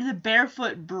Dexter the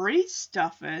barefoot Bree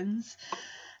Stuffins.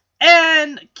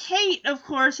 And Kate, of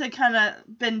course, had kind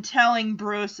of been telling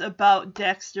Bruce about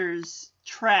Dexter's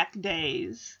track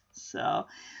days. So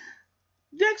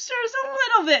Dexter's a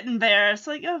little bit embarrassed.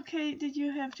 Like, okay, did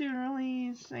you have to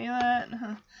really say that?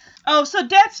 Oh, so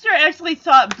Dexter actually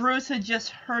thought Bruce had just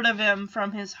heard of him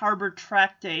from his Harvard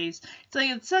track days. It's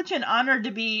like, it's such an honor to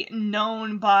be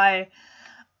known by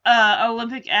an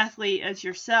Olympic athlete as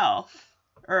yourself,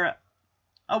 or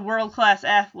a world-class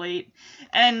athlete.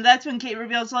 And that's when Kate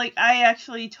reveals, like, I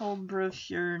actually told Bruce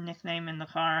your nickname in the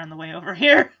car on the way over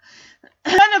here.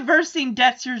 Kind of bursting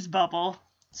Dexter's bubble.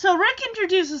 So Rick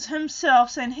introduces himself,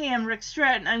 saying, hey, I'm Rick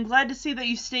Stratton. I'm glad to see that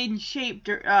you stayed in shape,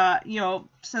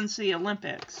 since the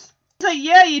Olympics. He's like,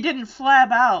 yeah, you didn't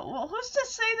flab out. Well, who's to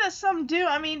say that some do?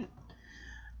 I mean,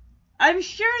 I'm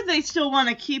sure they still want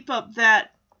to keep up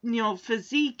that,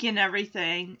 physique and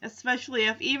everything, especially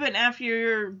if even after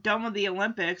you're done with the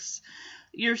Olympics,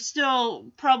 you're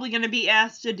still probably going to be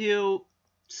asked to do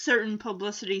certain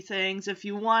publicity things if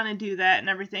you want to do that and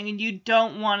everything, and you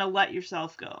don't want to let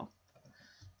yourself go.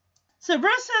 So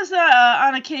Bruce says that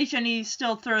on occasion he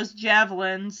still throws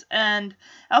javelins, and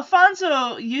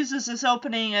Alfonso uses this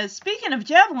opening as, speaking of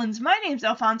javelins, my name's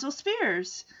Alfonso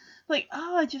Spears. Like,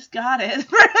 oh, I just got it.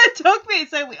 It took me a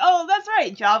second. Oh, that's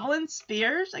right, javelin,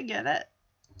 spears, I get it.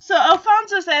 So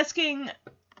Alfonso's asking,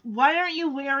 why aren't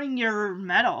you wearing your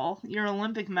medal, your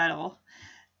Olympic medal?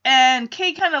 And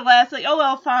Kate kind of laughs, like, oh,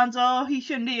 Alfonso, he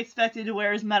shouldn't be expected to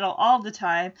wear his medal all the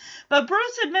time. But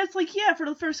Bruce admits, like, yeah, for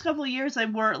the first couple of years I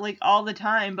wore it, like, all the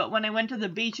time. But when I went to the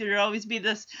beach, there'd always be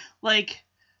this, like,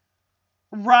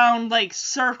 round, like,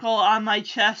 circle on my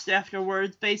chest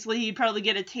afterwards. Basically, he'd probably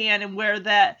get a tan, and where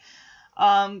that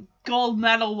gold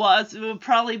medal was, it would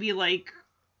probably be, like,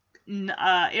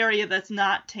 area that's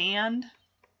not tanned.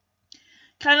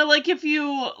 Kind of like if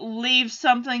you leave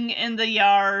something in the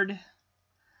yard,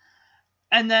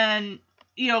 and then,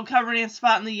 covering a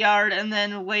spot in the yard, and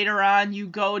then later on you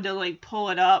go to, like, pull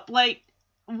it up. Like,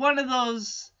 one of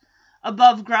those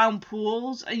above-ground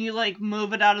pools, and you, like,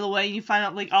 move it out of the way, and you find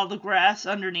out, like, all the grass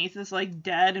underneath is, like,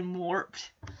 dead and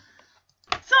warped.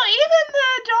 So even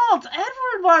the adults,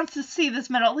 Edward wants to see this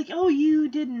medal. Like, oh, you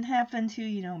didn't happen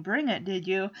to, bring it, did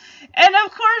you? And,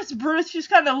 of course, Bruce just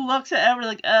kind of looks at Edward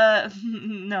like,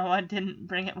 no, I didn't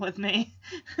bring it with me.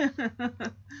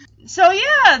 So,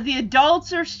 yeah, the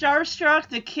adults are starstruck.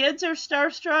 The kids are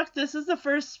starstruck. This is the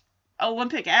first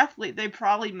Olympic athlete they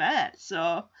probably met.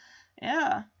 So,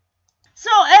 yeah. So,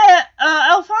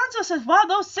 Alfonso says, wow,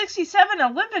 those 67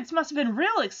 Olympics must have been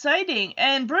real exciting.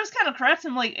 And Bruce kind of corrects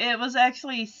him, like, it was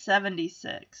actually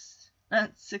 76.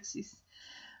 Not 60,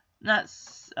 not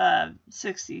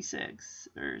 66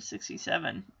 or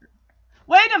 67.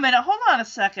 Wait a minute, hold on a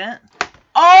second.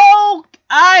 Oh,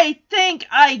 I think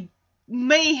I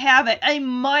may have it. I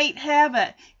might have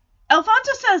it.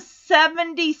 Alfonso says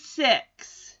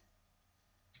 76.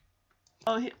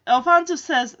 Oh, Alfonso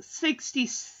says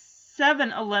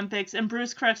 67 Olympics, and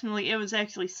Bruce corrects me, like, it was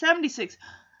actually 76.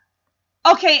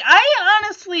 Okay,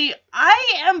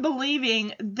 I am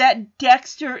believing that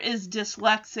Dexter is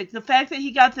dyslexic. The fact that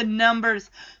he got the numbers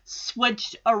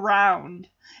switched around.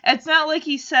 It's not like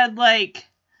he said, like,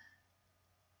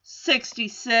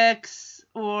 66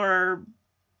 or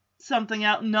something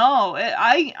else. No,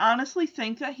 I honestly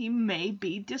think that he may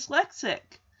be dyslexic.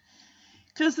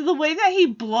 Because of the way that he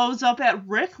blows up at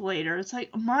Rick later, it's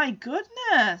like, my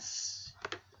goodness.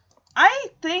 I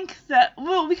think that,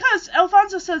 well, because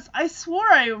Alfonso says, I swore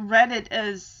I read it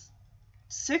as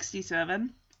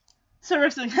 67. So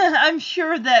Rick's like, I'm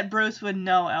sure that Bruce would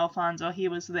know, Alfonso, he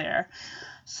was there.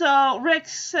 So Rick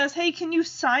says, hey, can you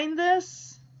sign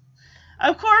this?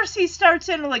 Of course he starts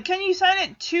in, like, can you sign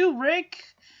it to Rick?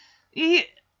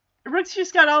 Rick's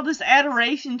just got all this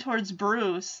adoration towards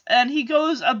Bruce, and he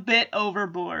goes a bit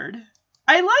overboard.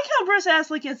 I like how Bruce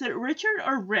asks, like, is it Richard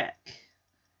or Rick?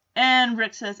 And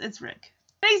Rick says, it's Rick.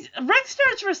 Rick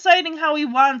starts reciting how he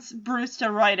wants Bruce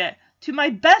to write it. To my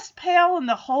best pal in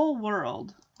the whole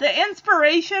world. The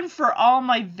inspiration for all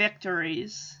my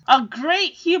victories. A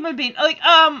great human being. Like,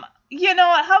 you know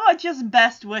what? How about just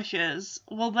best wishes?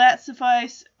 Will that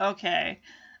suffice? Okay.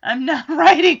 I'm not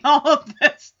writing all of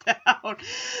this down.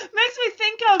 Makes me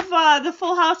think of the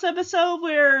Full House episode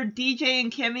where DJ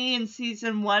and Kimmy in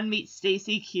season 1 meet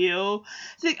Stacey Q.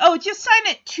 It's like, oh, just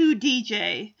sign it to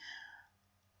DJ.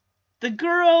 the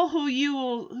girl who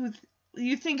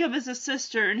you think of as a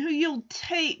sister, and who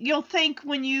you'll thank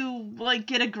when you, like,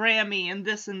 get a Grammy and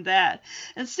this and that.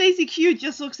 And Stacey Q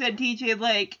just looks at DJ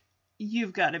like,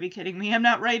 you've got to be kidding me. I'm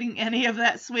not writing any of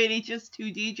that, sweetie, just to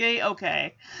DJ?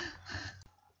 Okay.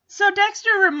 So Dexter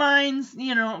reminds,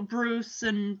 Bruce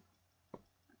and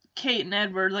Kate and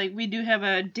Edward, like, we do have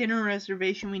a dinner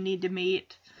reservation we need to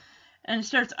meet. And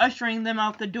starts ushering them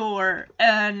out the door.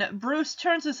 And Bruce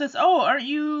turns and says, oh, aren't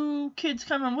you kids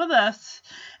coming with us?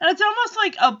 And it's almost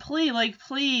like a plea, like,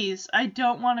 please, I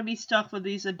don't want to be stuck with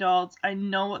these adults. I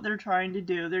know what they're trying to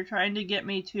do. They're trying to get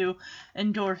me to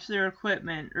endorse their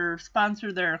equipment or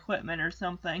sponsor their equipment or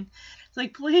something. It's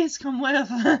like, please come with.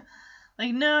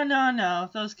 Like, no,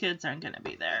 those kids aren't going to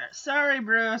be there. Sorry,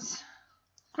 Bruce.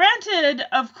 Granted,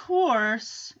 of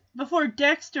course, before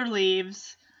Dexter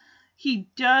leaves, he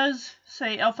does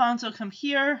say, Alfonso, come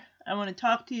here. I want to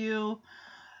talk to you.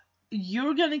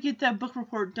 You're going to get that book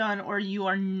report done, or you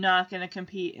are not going to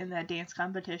compete in that dance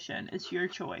competition. It's your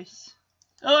choice.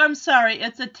 Oh, I'm sorry.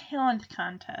 It's a talent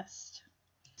contest.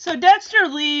 So Dexter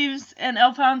leaves, and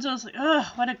Alfonso's like, ugh,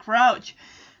 what a grouch.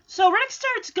 So Rick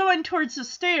starts going towards the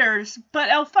stairs, but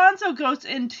Alfonso goes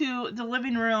into the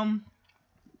living room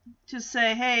to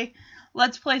say, hey,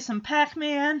 let's play some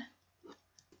Pac-Man.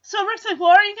 So Rick's like,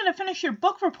 well, are you going to finish your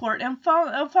book report? And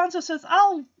Alfonso says,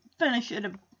 I'll finish it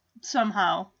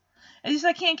somehow. And he says,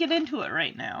 I can't get into it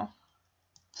right now.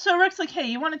 So Rick's like, hey,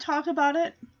 you want to talk about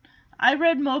it? I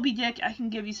read Moby Dick. I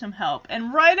can give you some help.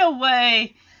 And right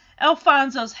away,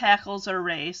 Alfonso's hackles are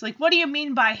raised. Like, what do you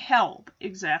mean by help,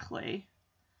 exactly?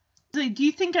 He's like, do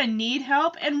you think I need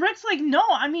help? And Rick's like, no,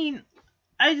 I mean,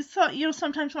 I just thought,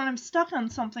 sometimes when I'm stuck on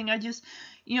something, I just,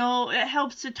 it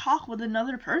helps to talk with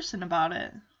another person about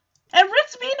it. And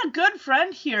Rick's being a good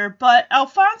friend here, but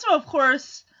Alfonso, of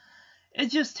course,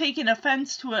 is just taking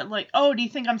offense to it, like, oh, do you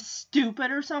think I'm stupid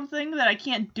or something, that I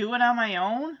can't do it on my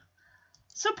own?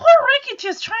 So poor Rick is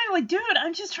just trying to, like, dude,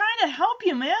 I'm just trying to help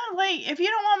you, man. Like, if you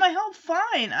don't want my help,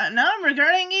 fine. Now I'm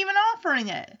regretting even offering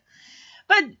it.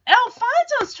 But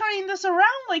Alfonso's turning this around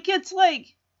like it's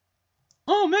like,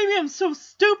 oh, maybe I'm so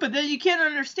stupid that you can't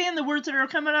understand the words that are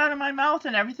coming out of my mouth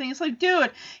and everything. It's like,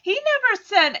 dude, he never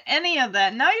said any of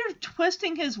that. Now you're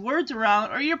twisting his words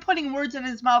around, or you're putting words in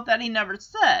his mouth that he never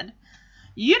said.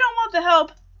 You don't want the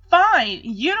help? Fine.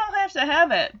 You don't have to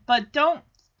have it. But don't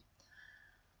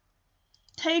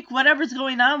take whatever's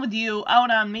going on with you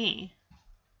out on me.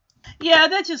 Yeah,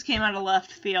 that just came out of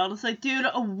left field. It's like, dude,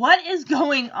 what is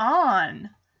going on?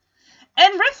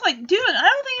 And Rick's like, dude, I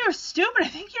don't think you're stupid. I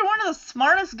think you're one of the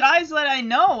smartest guys that I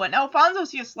know. And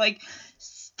Alfonso's just, like,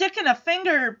 sticking a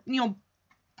finger,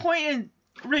 pointing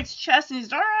at Rick's chest. And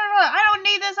he's, I don't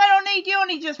need this. I don't need you. And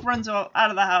he just runs out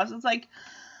of the house. It's like,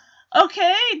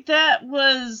 okay, that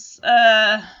was,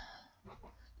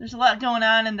 there's a lot going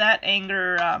on in that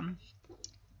anger,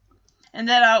 and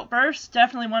that outburst.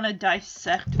 Definitely want to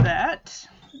dissect that.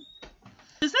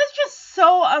 This is just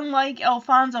so unlike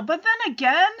Alfonso. But then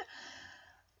again,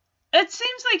 it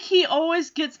seems like he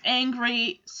always gets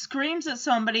angry, screams at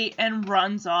somebody, and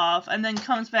runs off, and then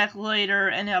comes back later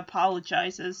and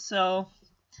apologizes, so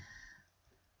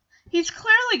he's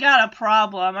clearly got a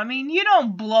problem. I mean, you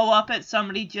don't blow up at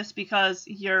somebody just because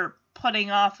you're putting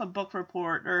off a book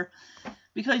report, or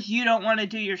because you don't want to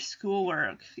do your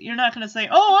schoolwork. You're not going to say,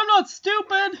 oh, I'm not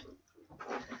stupid.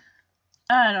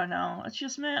 I don't know. It's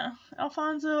just, man,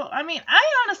 Alfonso, I mean, I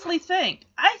honestly think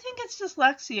it's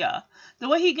dyslexia. The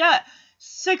way he got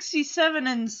 67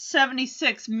 and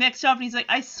 76 mixed up, and he's like,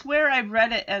 I swear I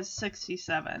read it as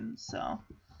 67, so.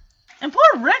 And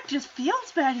poor Rick just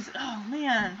feels bad. He's like, oh,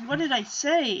 man, what did I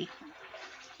say?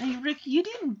 Hey, Rick, you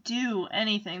didn't do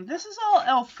anything. This is all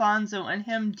Alfonso and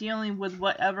him dealing with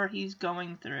whatever he's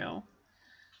going through.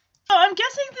 So I'm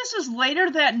guessing this was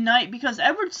later that night because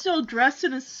Edward's still dressed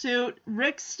in a suit.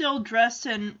 Rick's still dressed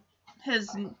in his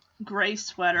gray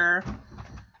sweater.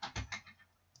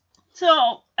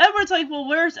 So Edward's like, well,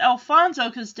 where's Alfonso?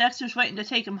 Because Dexter's waiting to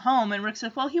take him home. And Rick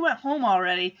said, well, he went home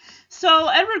already. So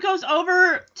Edward goes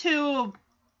over to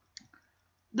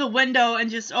the window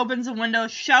and just opens the window,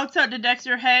 shouts out to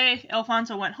Dexter, hey,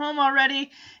 Alfonso went home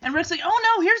already. And Rick's like, oh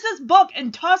no, here's this book,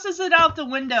 and tosses it out the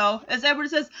window as Edward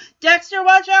says, Dexter,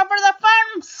 watch out for the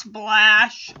farm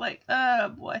splash. Like, oh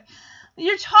boy.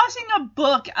 You're tossing a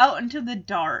book out into the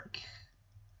dark.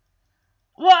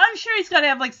 Well, I'm sure he's got to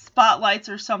have like spotlights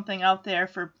or something out there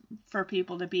for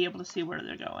people to be able to see where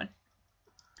they're going.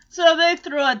 So they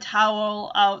throw a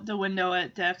towel out the window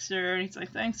at Dexter, and he's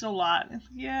like, thanks a lot. Like,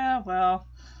 yeah, well,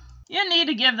 you need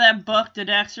to give that book to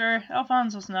Dexter.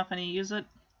 Alfonso's not going to use it.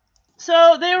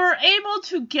 So they were able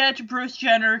to get Bruce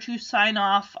Jenner to sign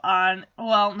off on,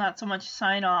 well, not so much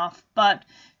sign off, but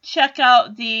check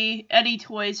out the Eddie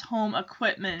Toys home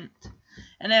equipment.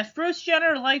 And if Bruce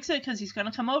Jenner likes it, because he's going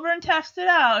to come over and test it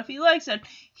out, if he likes it,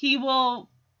 he will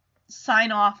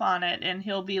sign off on it, and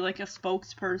he'll be like a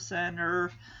spokesperson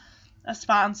or a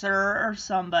sponsor or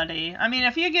somebody. I mean,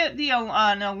 if you get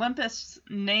an Olympus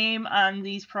name on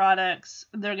these products,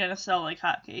 they're going to sell like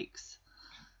hotcakes.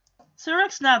 So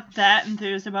Rick's not that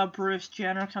enthused about Bruce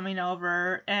Jenner coming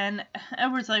over, and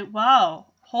Edward's like, wow,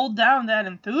 hold down that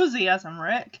enthusiasm,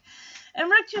 Rick. And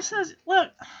Rick just says, look,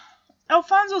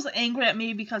 Alfonso's angry at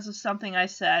me because of something I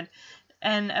said.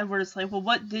 And Edward's like, well,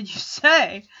 what did you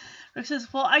say? Rick says,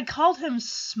 well, I called him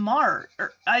smart.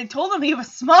 Or I told him he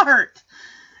was smart.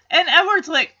 And Edward's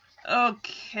like,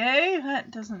 okay, that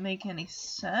doesn't make any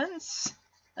sense.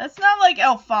 That's not like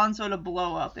Alfonso to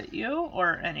blow up at you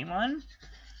or anyone.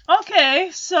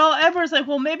 Okay, so Edward's like,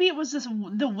 well, maybe it was just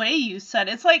the way you said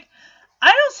it. It's like,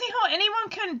 I don't see how anyone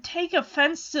can take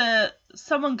offense to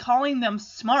someone calling them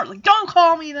smart. Like, don't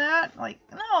call me that. Like,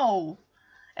 no.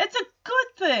 It's a good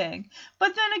thing.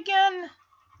 But then again,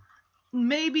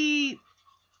 maybe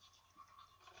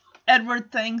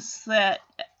Edward thinks that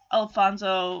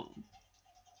Alfonso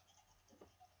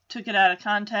took it out of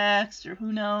context, or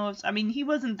who knows. I mean, he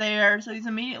wasn't there, so he's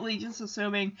immediately just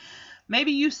assuming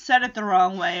maybe you said it the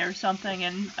wrong way or something,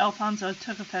 and Alfonso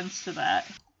took offense to that.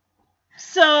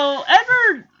 So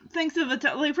Edward thinks of it,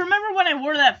 like, remember when I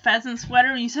wore that pheasant sweater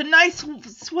and you said, nice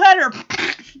sweater?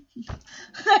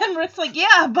 And Rick's like,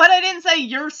 yeah, but I didn't say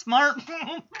you're smart.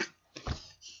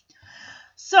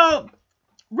 So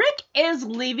Rick is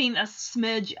leaving a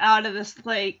smidge out of this,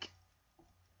 like,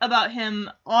 about him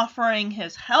offering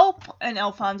his help and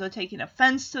Alfonso taking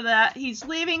offense to that. He's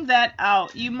leaving that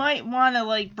out. You might want to,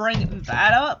 like, bring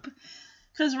that up,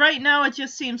 because right now it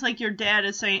just seems like your dad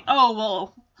is saying, oh,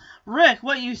 well, Rick,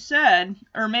 what you said,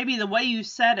 or maybe the way you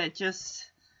said it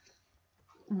just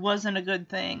wasn't a good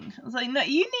thing. It's like, no,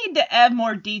 you need to add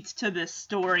more deets to this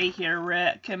story here,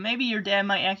 Rick, and maybe your dad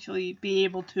might actually be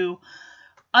able to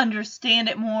understand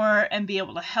it more and be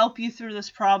able to help you through this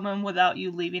problem without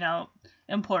you leaving out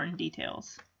important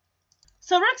details.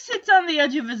 So Rick sits on the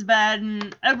edge of his bed,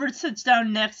 and Edward sits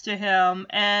down next to him,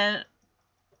 and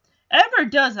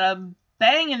Edward does a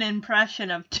banging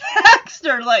impression of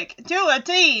Dexter, like, to a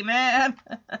T, man.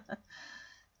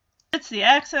 It's the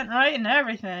accent right and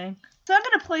everything. So I'm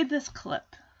gonna play this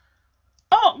clip.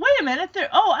 Oh, wait a minute.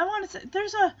 I want to say,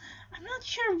 I'm not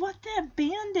sure what that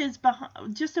band is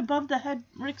behind, just above the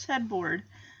Rick's headboard.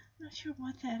 I'm not sure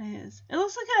what that is. It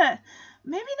looks like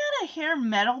maybe not a hair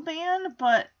metal band,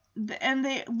 and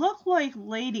they look like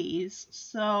ladies.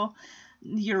 So,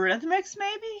 Eurythmics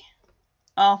maybe?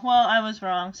 Oh, well, I was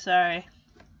wrong. Sorry.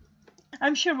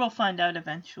 I'm sure we'll find out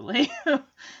eventually. Try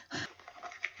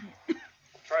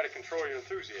to control your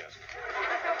enthusiasm.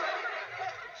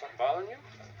 Something bothering you?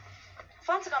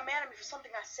 Alfonso got mad at me for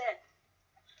something I said.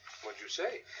 What'd you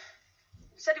say?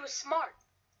 He said he was smart.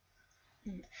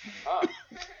 Ah.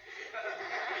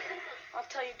 I'll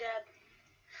tell you, Dad.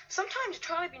 Sometimes you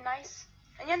try to be nice,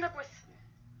 and you end up with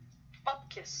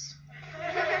bupkis.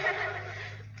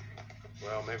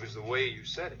 Well, maybe it's the way you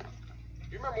said it.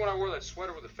 You remember when I wore that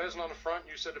sweater with the pheasant on the front,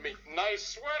 and you said to me, nice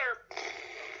sweater?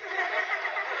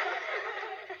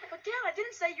 But, Dad, I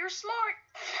didn't say you're smart.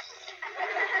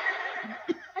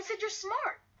 I said you're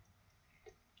smart.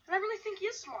 And I really think he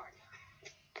is smart.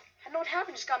 I know what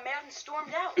happened, just got mad and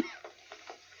stormed out.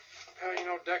 Well, you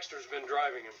know, Dexter's been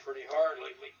driving him pretty hard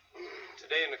lately.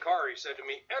 Today in the car, he said to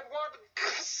me, Edward,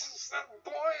 that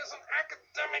boy is an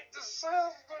academic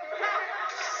disaster.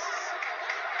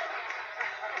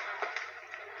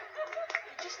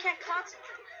 He just can't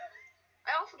concentrate.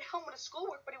 I offered to help with his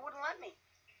schoolwork, but he wouldn't let me.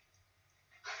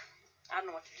 I don't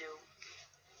know what to do.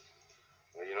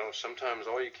 Well, you know, sometimes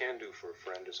all you can do for a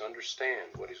friend is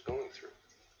understand what he's going through.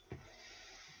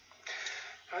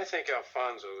 I think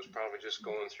Alfonso is probably just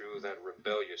going through that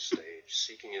rebellious stage,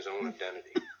 seeking his own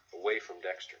identity, away from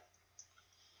Dexter.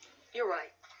 You're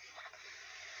right.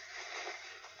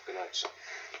 Good night, son.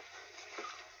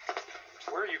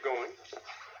 Where are you going?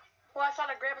 Well, I thought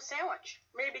I'd grab a sandwich.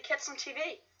 Maybe catch some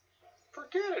TV.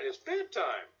 Forget it. It's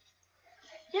bedtime.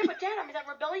 Yeah, but Dad, I'm in that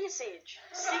rebellious age.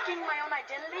 Seeking my own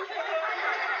identity.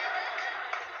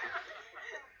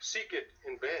 Seek it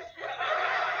in bed.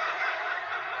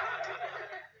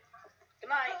 Good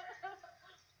night.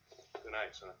 Good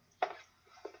night, son.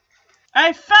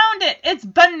 I found it! It's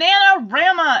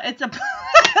Bananarama! It's a...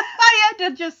 I had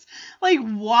to just, like,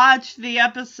 watch the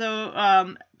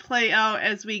episode play out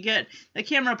as we get the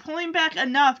camera pulling back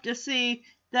enough to see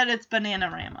that it's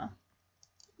Bananarama.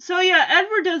 So yeah,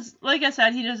 Edward does, like I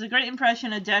said, he does a great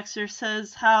impression of Dexter,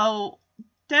 says how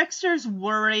Dexter's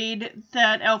worried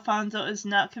that Alfonso is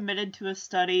not committed to his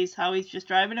studies, how he's just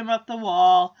driving him up the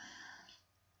wall.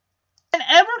 And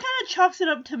Edward kind of chalks it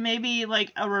up to maybe,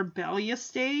 like, a rebellious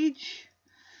stage.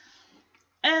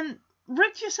 And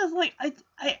Rick just says, like,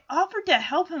 I offered to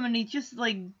help him, and he just,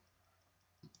 like,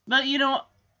 but, you know,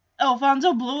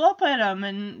 Alfonso blew up at him,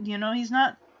 and, you know, he's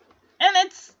not, and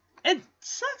it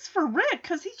sucks for Rick,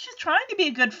 because he's just trying to be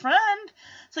a good friend.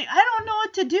 It's like, I don't know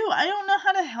what to do. I don't know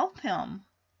how to help him.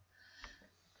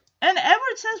 And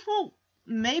Edward says, well,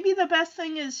 maybe the best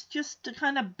thing is just to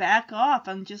kind of back off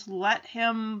and just let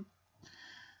him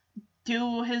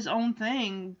do his own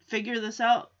thing, figure this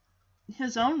out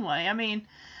his own way. I mean,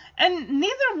 and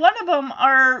neither one of them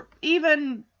are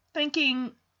even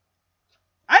thinking,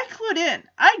 I clued in.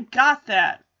 I got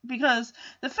that. Because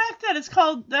the fact that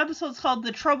the episode's called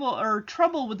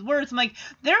Trouble with Words, I'm like,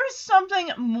 there's something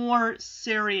more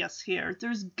serious here.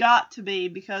 There's got to be,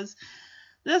 because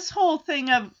this whole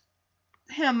thing of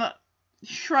him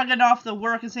shrugging off the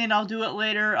work and saying, I'll do it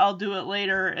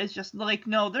later, is just like,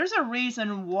 no, there's a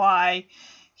reason why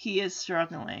he is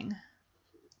struggling.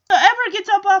 So Edward gets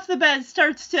up off the bed,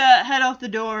 starts to head out the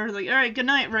door, like, alright, good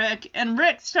night, Rick. And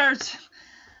Rick starts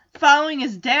following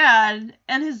his dad,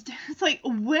 and his dad's like,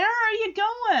 where are you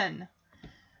going?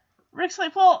 Rick's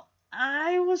like, well,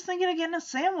 I was thinking of getting a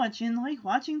sandwich and, like,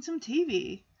 watching some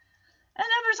TV. And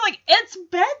Edward's like, it's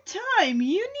bedtime.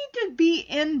 You need to be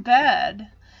in bed.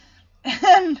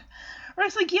 And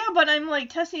Rick's like, yeah, but I'm, like,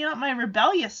 testing out my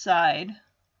rebellious side.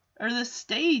 Or this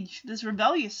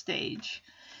rebellious stage.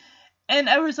 And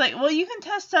Edward's like, well, you can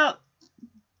test out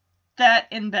that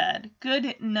in bed.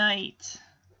 Good night.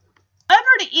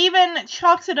 Edward even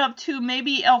chalks it up to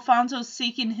maybe Alfonso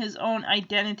seeking his own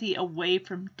identity away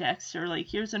from Dexter. Like,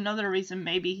 here's another reason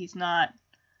maybe he's not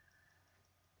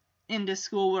into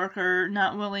schoolwork or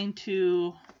not willing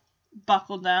to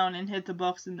buckle down and hit the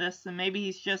books and this. And maybe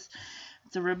he's just,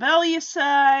 it's a rebellious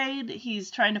side.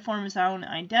 He's trying to form his own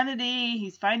identity.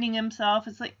 He's finding himself.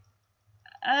 It's like,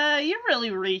 you're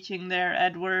really reaching there,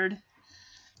 Edward.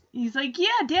 He's like,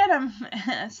 yeah, Dad,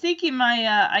 I'm seeking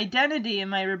my identity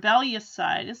and my rebellious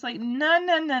side. It's like, no.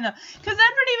 Because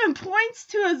Edward even points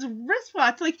to his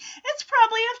wristwatch, like, it's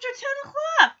probably after 10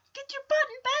 o'clock. Get your butt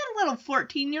in bed, little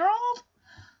 14-year-old.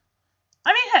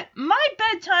 I mean, heck, my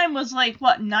bedtime was like,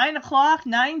 what, 9 o'clock,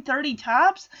 9:30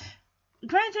 tops?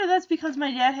 Granted, that's because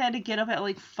my dad had to get up at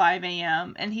like 5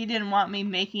 a.m., and he didn't want me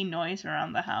making noise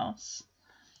around the house.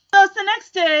 So it's the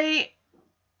next day.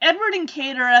 Edward and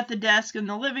Kate are at the desk in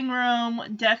the living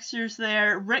room. Dexter's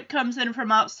there. Rick comes in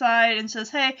from outside and says,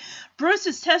 hey, Bruce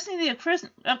is testing the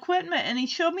equipment, and he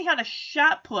showed me how to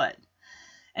shot put.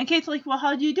 And Kate's like, well,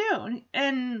 how'd you do?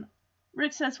 And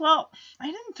Rick says, well, I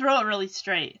didn't throw it really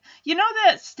straight. You know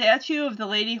that statue of the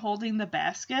lady holding the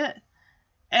basket?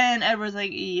 And Edward's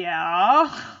like,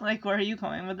 yeah. Like, where are you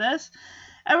going with this?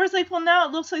 Edward's like, well, now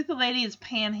it looks like the lady is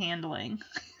panhandling.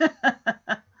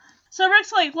 So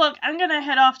Rick's like, look, I'm going to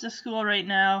head off to school right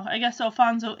now. I guess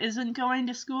Alfonso isn't going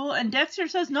to school. And Dexter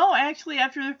says, no, actually,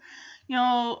 after, you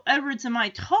know, Edwards and my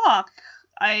talk,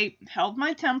 I held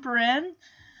my temper in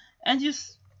and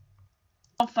just,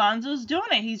 Alfonso's doing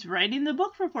it. He's writing the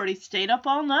book report. He stayed up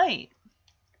all night.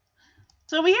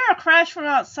 So we hear a crash from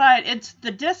outside. It's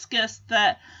the discus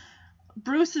that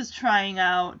Bruce is trying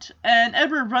out. And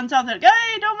Edward runs out there,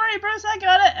 hey, don't worry, Bruce, I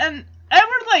got it. And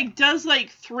Edward, like, does, like,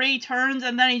 3 turns,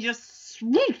 and then he just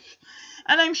swoosh.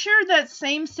 And I'm sure that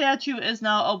same statue is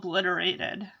now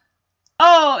obliterated.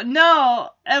 Oh, no.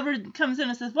 Edward comes in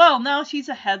and says, well, now she's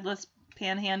a headless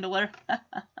panhandler.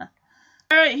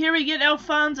 Alright, here we get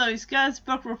Alfonso. He's got his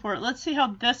book report. Let's see how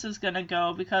this is going to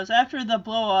go, because after the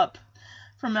blow-up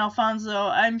from Alfonso,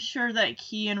 I'm sure that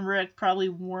he and Rick probably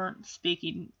weren't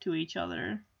speaking to each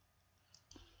other.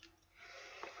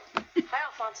 Hi,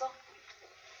 Alfonso.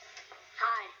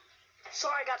 Hi.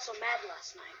 Sorry I got so mad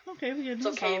last night. Okay, we get an It's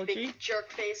okay, apology. big jerk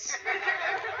face.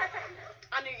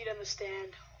 I knew you'd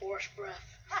understand. Horse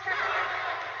breath.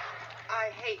 I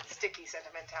hate sticky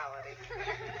sentimentality.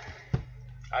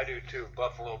 I do too,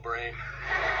 Buffalo Brain.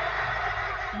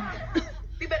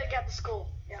 We better get to school.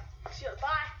 Yeah. See you.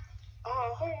 Bye.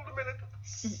 Hold a minute.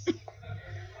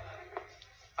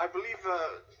 I believe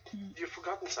you've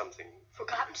forgotten something.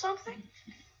 Forgotten something?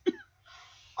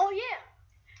 Oh, yeah.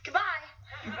 Goodbye.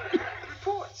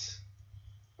 Reports.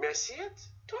 May I see it?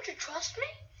 Don't you trust me?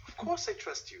 Of course I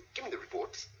trust you. Give me the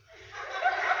reports.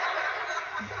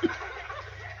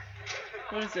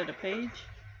 What is it, a page?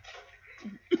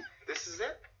 This is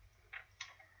it?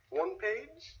 1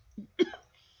 page?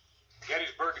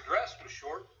 Gettysburg Address was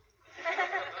short.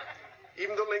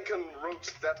 Even though Lincoln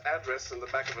wrote that address in the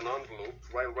back of an envelope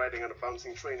while riding on a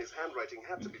bouncing train, his handwriting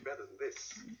had to be better than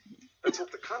this. Let's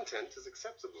hope the content is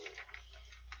acceptable.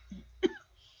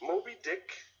 Moby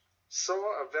Dick saw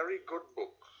a very good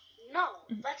book. No,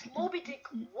 that's Moby Dick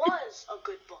was a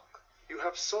good book. You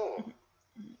have saw.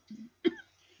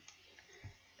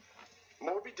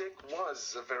 Moby Dick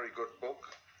was a very good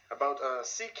book about a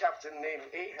sea captain named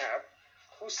Ahab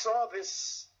who saw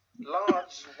this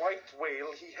large white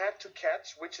whale he had to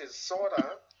catch, which is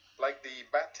sorta like the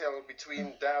battle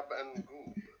between Dab and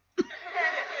Goob.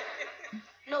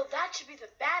 No, that should be the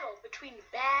battle between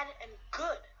bad and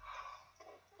good.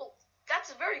 Well,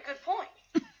 that's a very good point.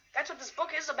 That's what this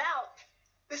book is about.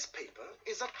 This paper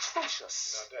is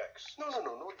atrocious. Now, Dex. No.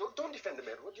 Don't defend him,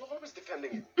 Edward. You're always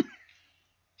defending him.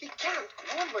 He can't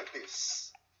go on like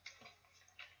this.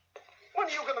 When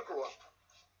are you gonna grow up?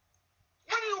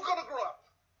 When are you gonna grow up?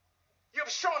 You've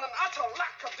shown an utter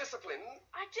lack of discipline.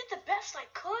 I did the best I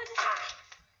could.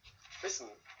 Listen,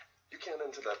 you can't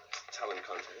enter that talent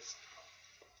contest.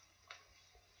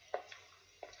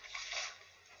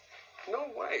 No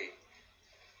way.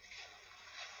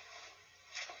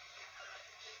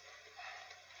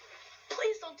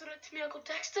 Please don't do that to me, Uncle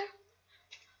Dexter.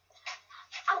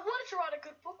 I wanted to write a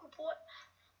good book report,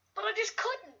 but I just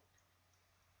couldn't.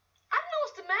 I don't know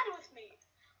what's the matter with me.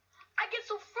 I get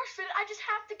so frustrated, I just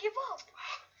have to give up.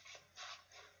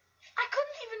 I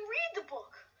couldn't even read the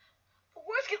book. The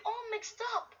words get all mixed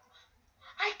up.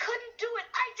 I couldn't do it.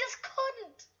 I just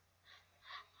couldn't.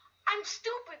 I'm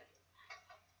stupid.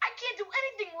 I can't do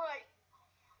anything right.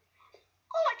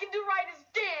 All I can do right is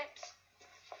dance.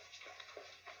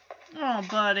 Oh,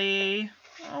 buddy.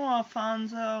 Oh,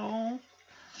 Alfonso.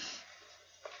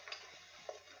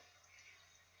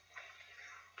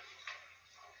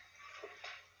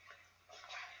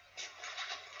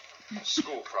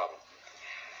 School problem.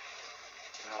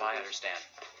 Well, I understand.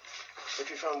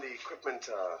 If you found the equipment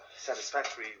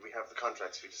satisfactory, we have the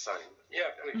contracts for you to sign.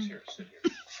 Yeah, please, here, sit here.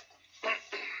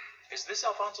 Is this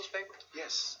Alfonso's paper?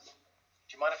 Yes.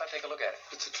 Do you mind if I take a look at it?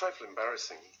 It's a trifle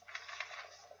embarrassing.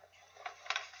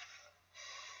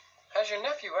 Has your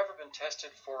nephew ever been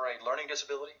tested for a learning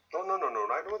disability? No.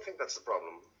 I don't think that's the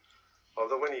problem.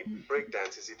 Although when he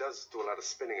breakdances, he does do a lot of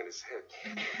spinning in his head.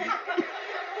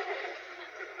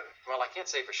 Well, I can't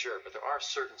say for sure, but there are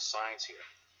certain signs here.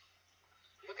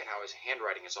 Look at how his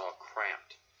handwriting is all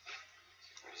cramped.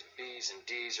 His B's and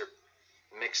D's are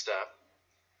mixed up.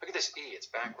 Look at this E,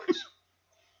 it's backwards.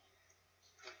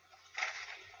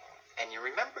 And you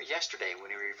remember yesterday when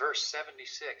he reversed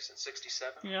 76 and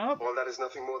 67? Yep. Well, that is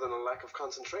nothing more than a lack of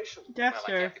concentration. Well, I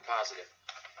Dexter. can't be positive.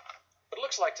 But it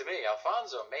looks like to me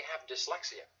Alfonso may have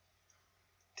dyslexia.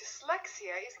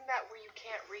 Dyslexia? Isn't that where you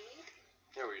can't read?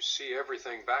 Yeah, where you see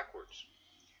everything backwards.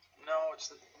 No,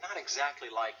 it's not exactly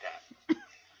like that.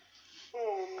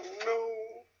 Oh, no.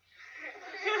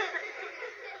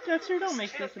 Dexter, don't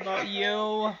make this about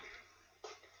you.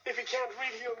 If he can't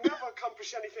read, he'll never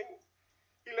accomplish anything.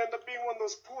 He'll end up being one of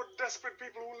those poor, desperate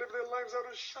people who live their lives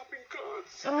out of shopping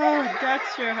carts. Oh,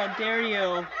 Dexter, how dare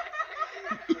you.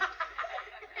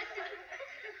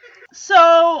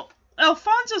 So,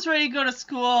 Alfonso's ready to go to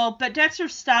school, but Dexter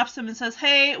stops him and says,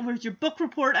 "Hey, where's your book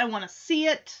report? I want to see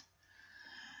it."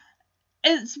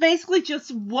 It's basically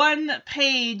just one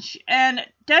page, and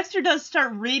Dexter does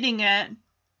start reading it.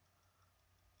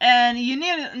 And you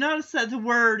need to notice that the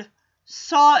word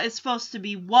saw is supposed to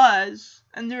be was,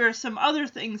 and there are some other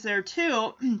things there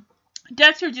too.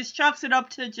 Dexter just chalks it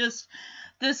up to just,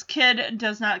 this kid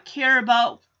does not care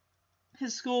about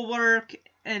his schoolwork,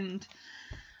 and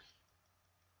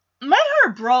my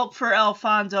heart broke for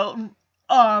Alfonso.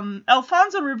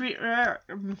 Alfonso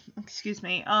excuse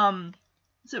me,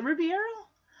 is it Ribeiro?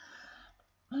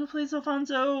 Who plays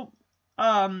Alfonso?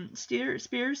 Spears?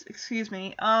 Excuse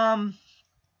me.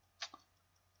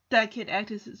 That kid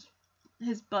acted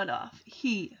his butt off.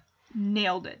 He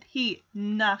nailed it. He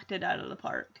knocked it out of the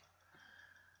park.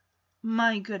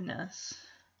 My goodness.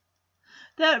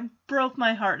 That broke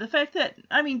my heart. The fact that,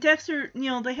 Dexter,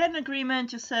 they had an agreement,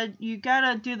 just said, you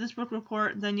gotta do this book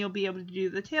report, then you'll be able to do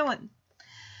the talent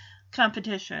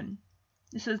competition.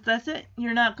 He says, that's it.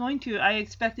 You're not going to. I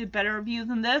expected better of you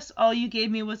than this. All you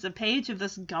gave me was a page of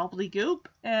this gobbledygook,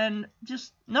 and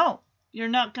just, no. You're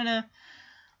not gonna,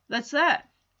 that's that.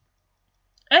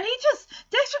 And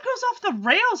Dexter goes off the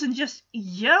rails and just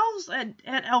yells at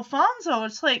Alfonso.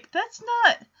 It's like,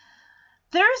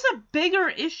 there's a bigger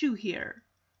issue here.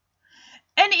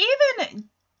 And even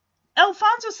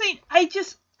Alfonso saying, I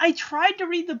tried to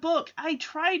read the book. I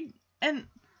tried, and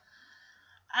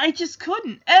I just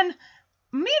couldn't. And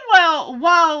meanwhile,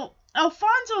 while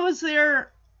Alfonso was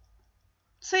there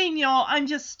saying, I'm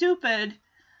just stupid,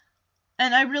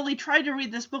 and I really tried to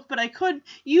read this book, but I couldn't.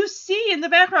 You see in the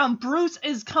background, Bruce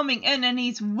is coming in, and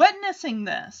he's witnessing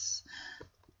this.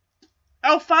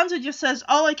 Alfonso just says,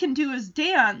 all I can do is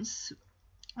dance,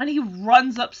 and he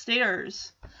runs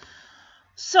upstairs.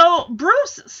 So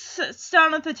Bruce sits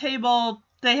down at the table.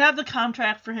 They have the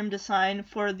contract for him to sign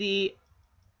for the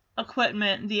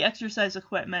equipment, the exercise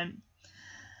equipment.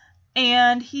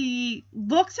 And he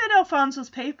looks at Alfonso's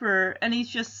paper, and he's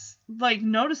just,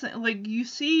 noticing, you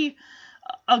see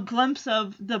a glimpse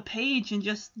of the page, and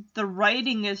just the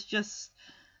writing is just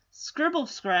scribble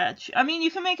scratch. I mean,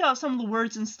 you can make out some of the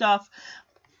words and stuff,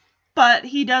 but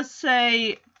he does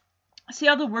say, see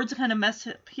how the words are kind of messed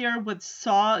up here with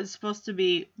saw is supposed to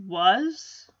be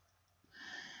was?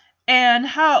 And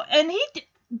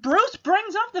Bruce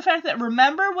brings up the fact that,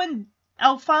 remember when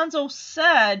Alfonso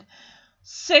said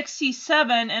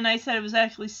 67, and I said it was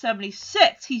actually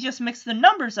 76. He just mixed the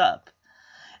numbers up.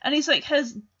 And he's like,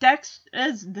 to Dexter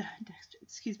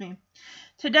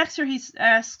he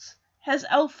asks, has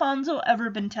Alfonso ever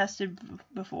been tested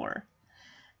before?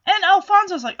 And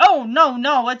Alfonso's like, oh,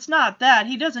 no, it's not that.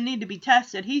 He doesn't need to be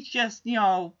tested. He's just,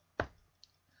 being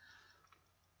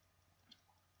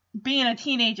a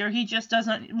teenager. He just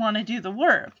doesn't want to do the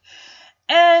work.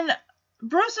 And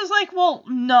Bruce is like, well,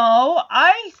 no,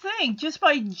 I think just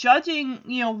by judging,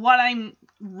 what I'm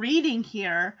reading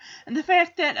here, and the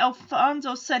fact that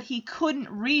Alfonso said he couldn't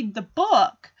read the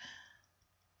book,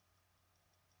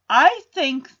 I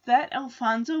think that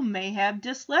Alfonso may have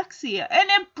dyslexia. And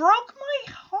it broke my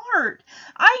heart.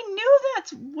 I knew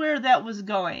that's where that was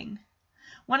going.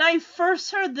 When I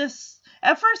first heard this,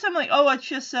 at first I'm like, oh, it's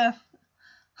just a...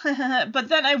 but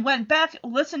then I went back,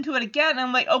 listened to it again, and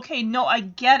I'm like, okay, no, I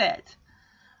get it.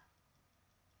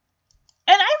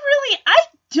 And I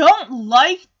don't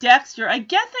like Dexter. I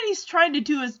get that he's trying to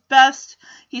do his best.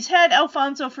 He's had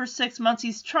Alfonso for 6 months.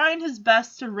 He's trying his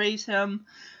best to raise him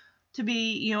to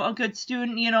be, a good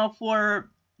student, for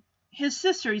his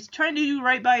sister. He's trying to do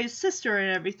right by his sister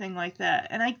and everything like that.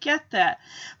 And I get that.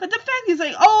 But the fact he's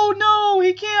like, oh no,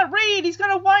 he can't read. He's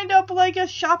going to wind up like a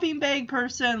shopping bag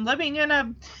person living in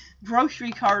a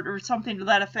grocery cart or something to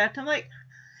that effect. I'm like,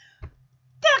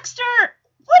 Dexter,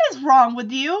 what is wrong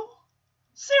with you?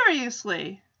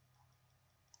 Seriously.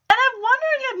 And I'm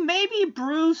wondering if maybe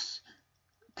Bruce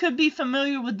could be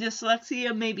familiar with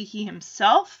dyslexia. Maybe he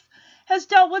himself has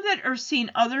dealt with it or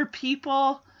seen other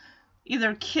people,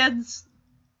 either kids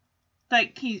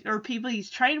or people he's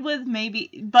trained with,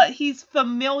 maybe, but he's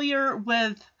familiar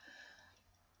with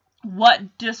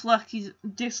what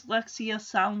dyslexia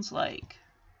sounds like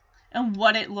and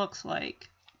what it looks like.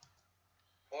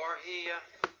 Or he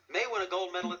may win a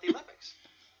gold medal at the Olympics.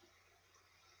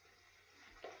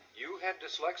 You had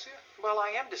dyslexia? Well,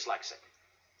 I am dyslexic.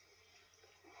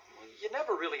 You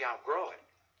never really outgrow it.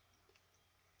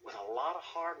 With a lot of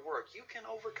hard work, you can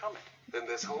overcome it. Then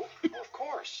there's hope? Of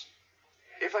course.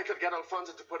 If I could get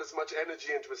Alfonso to put as much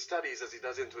energy into his studies as he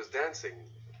does into his dancing.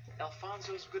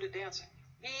 Alfonso's good at dancing.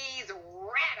 He's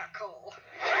radical.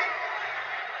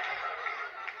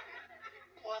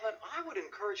 Well, then I would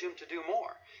encourage him to do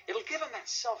more. It'll give him that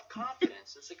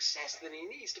self-confidence and success that he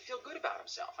needs to feel good about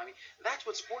himself. I mean, that's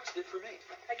what sports did for me.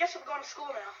 I guess I'm going to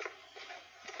school now.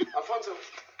 Alfonso,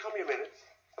 come here a minute.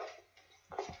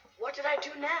 What did I do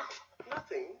now?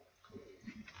 Nothing.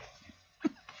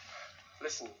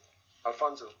 Listen,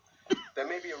 Alfonso, there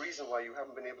may be a reason why you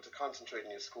haven't been able to concentrate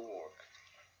on your schoolwork.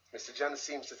 Mr. Jenner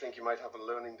seems to think you might have a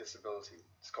learning disability.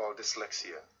 It's called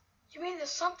dyslexia. You mean there's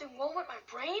something wrong with my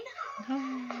brain?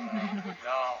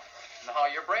 No,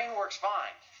 your brain works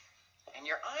fine. And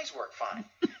your eyes work fine.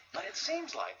 But it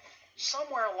seems like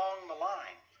somewhere along the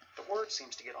line, the word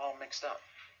seems to get all mixed up.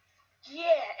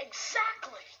 Yeah,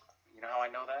 exactly. You know how I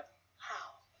know that?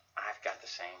 How? I've got the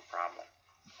same problem.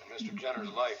 And Mr.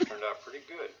 Jenner's life turned out pretty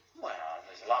good. Well,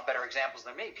 there's a lot better examples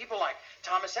than me. People like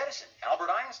Thomas Edison, Albert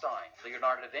Einstein,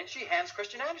 Leonardo da Vinci, Hans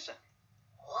Christian Andersen.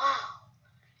 Wow.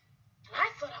 And I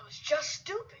thought I was just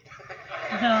stupid.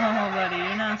 No, buddy,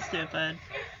 you're not stupid.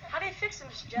 How do you fix it,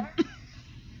 Mr. Jenner?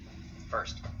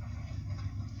 First,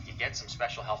 you get some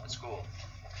special help at school.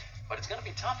 But it's going to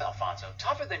be tough, Alfonso.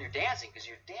 Tougher than your dancing, because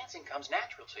your dancing comes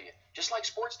natural to you, just like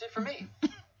sports did for me.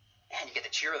 And you get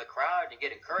the cheer of the crowd, and you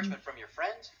get encouragement from your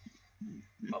friends.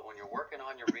 But when you're working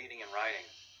on your reading and writing,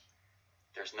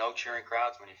 there's no cheering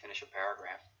crowds when you finish a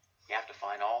paragraph. You have to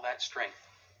find all that strength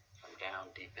from down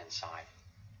deep inside.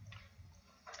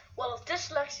 Well, if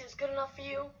dyslexia is good enough for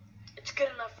you, it's good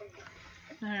enough for me.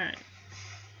 All right.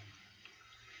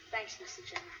 Thanks, Mr.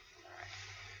 Jenner.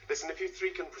 Listen, if you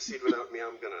three can proceed without me,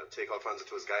 I'm going to take Alfonso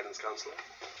to his guidance counselor.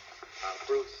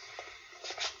 Bruce,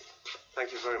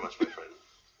 Thank you very much, my friend.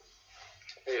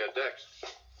 Hey, Dex.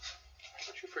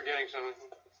 Aren't you forgetting something?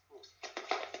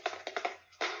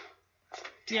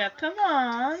 Yeah, come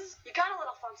on. You gotta let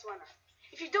Alfonso enter.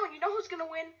 If you don't, you know who's gonna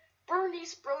win?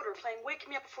 Bernice Broder playing Wake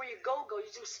Me Up Before You Go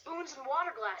using spoons and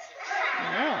water glasses.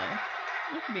 Oh,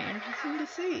 that could be interesting to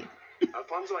see.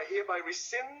 Alfonso, I hereby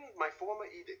rescind my former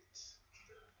edicts.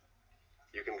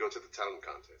 You can go to the talent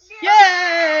contest.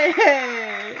 Yay!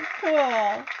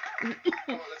 Cool.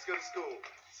 Come on, let's go to school.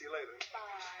 See you later.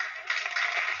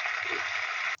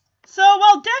 So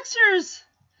while Dexter's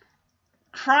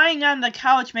crying on the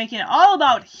couch, making it all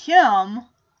about him,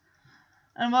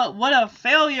 and what a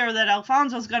failure that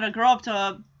Alfonso's going to grow up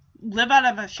to live out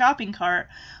of a shopping cart,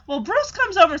 well, Bruce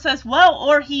comes over and says, well,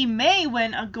 or he may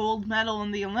win a gold medal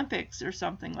in the Olympics or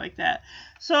something like that.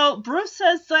 So Bruce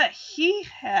says that he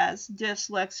has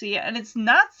dyslexia, and it's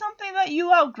not something that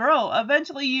you outgrow.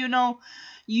 Eventually,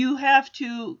 you have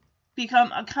to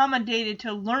become accommodated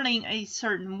to learning a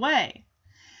certain way.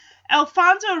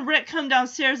 Alfonso and Rick come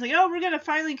downstairs like, oh, we're going to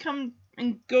finally come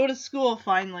and go to school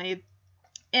finally.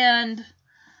 And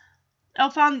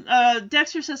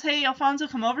Dexter says, hey, Alfonso,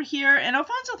 come over here. And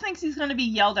Alfonso thinks he's going to be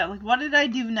yelled at. Like, what did I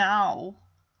do now?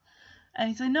 And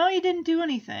he's like, no, you didn't do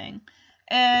anything.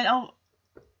 And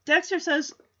Dexter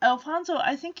says, Alfonso,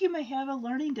 I think you may have a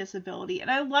learning disability. And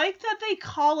I like that they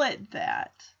call it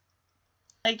that.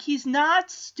 Like, he's not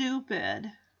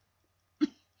stupid.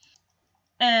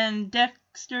 And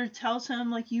Dexter tells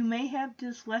him, like, you may have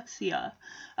dyslexia.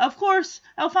 Of course,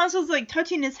 Alfonso's, like,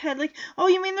 touching his head, like, oh,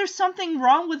 you mean there's something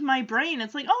wrong with my brain?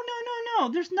 It's like, oh, no,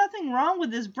 there's nothing wrong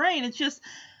with his brain. It's just,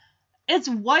 it's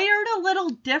wired a little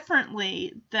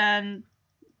differently than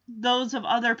those of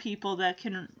other people that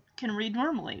can read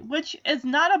normally, which is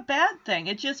not a bad thing.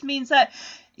 It just means that,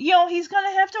 he's going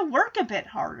to have to work a bit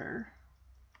harder.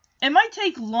 It might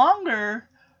take longer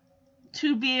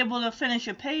to be able to finish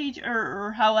a page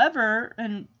or however,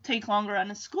 and take longer on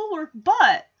his schoolwork,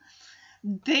 but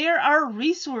there are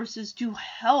resources to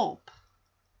help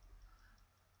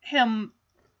him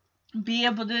be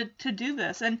able to do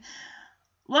this. And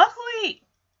luckily,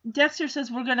 Dexter says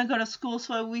we're going to go to school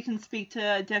so we can speak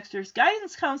to Dexter's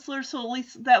guidance counselor, so at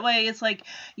least that way it's like,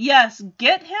 yes,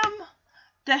 get him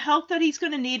the help that he's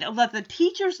going to need, let the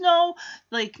teachers know,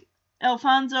 like,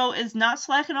 Alfonso is not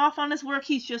slacking off on his work,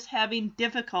 he's just having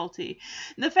difficulty.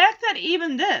 And the fact that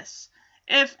even this,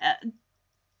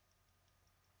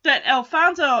 that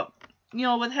Alfonso,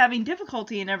 with having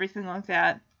difficulty and everything like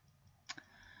that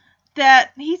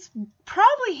he's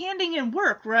probably handing in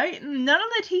work, right? None of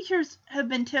the teachers have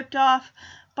been tipped off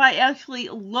by actually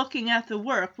looking at the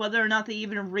work, whether or not they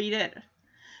even read it.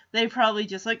 They probably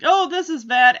just like, oh, this is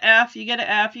bad, F, you get an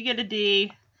F, you get a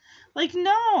D. Like,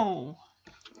 no.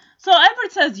 So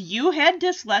Edward says, you had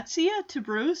dyslexia to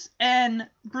Bruce, and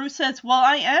Bruce says, well,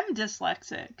 I am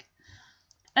dyslexic.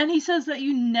 And he says that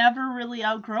you never really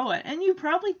outgrow it, and you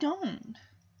probably don't.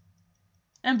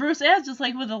 And Bruce adds, just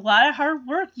like with a lot of hard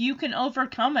work, you can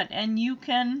overcome it, and you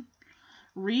can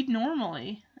read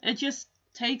normally. It just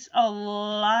takes a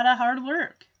lot of hard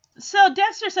work. So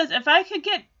Dexter says, if I could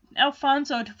get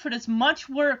Alfonso to put as much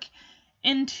work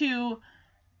into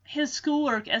his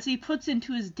schoolwork as he puts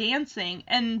into his dancing,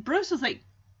 and Bruce was like,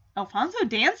 Alfonso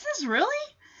dances? Really?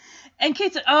 And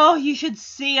Kate said, oh, you should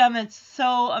see him, it's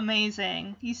so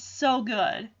amazing, he's so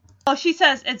good. Oh, she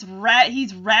says he's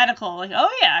radical, like,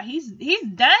 oh yeah, he's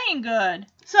dang good.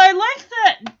 So I like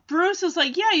that Bruce was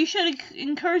like, yeah, you should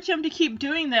encourage him to keep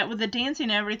doing that with the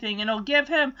dancing and everything, and it'll give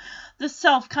him the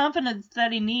self-confidence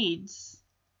that he needs.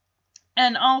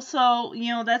 And also,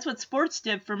 that's what sports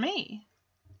did for me.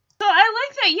 So I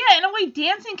like that, yeah, in a way,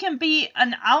 dancing can be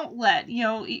an outlet.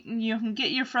 You can get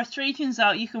your frustrations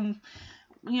out. You can,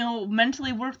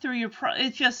 mentally work through your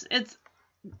it's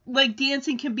like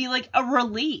dancing can be like a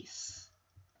release.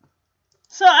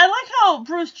 So I like how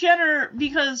Bruce Jenner,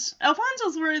 because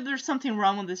Alfonso's worried there's something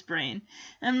wrong with his brain.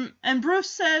 And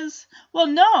Bruce says, well,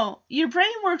 no, your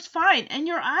brain works fine, and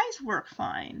your eyes work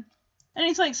fine. And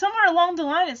he's like, somewhere along the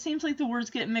line, it seems like the words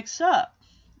get mixed up.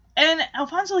 And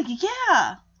Alfonso's like,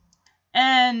 yeah.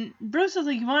 And Bruce is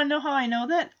like, you want to know how I know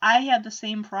that? I had the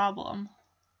same problem.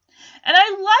 And I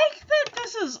like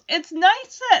that it's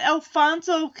nice that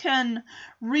Alfonso can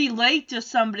relate to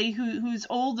somebody who's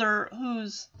older,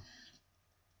 who's,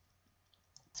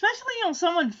 especially,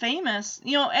 someone famous,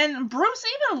 and Bruce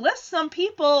even lists some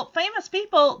famous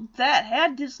people that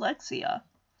had dyslexia.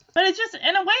 But it's just,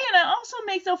 in a way, and it also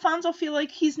makes Alfonso feel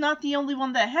like he's not the only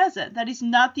one that has it, that he's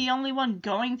not the only one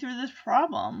going through this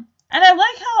problem. And I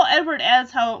like how Edward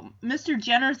adds how Mr.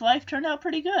 Jenner's life turned out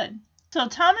pretty good. So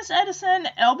Thomas Edison,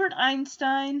 Albert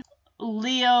Einstein,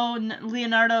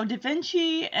 Leonardo da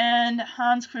Vinci and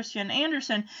Hans Christian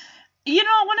Andersen. You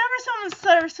know, whenever someone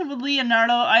starts with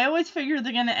Leonardo, I always figure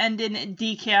they're going to end in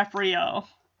DiCaprio.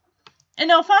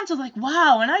 And Alfonso's like,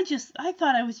 wow, and I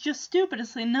thought I was just stupid.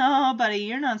 It's like, no, buddy,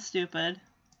 you're not stupid.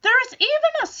 There's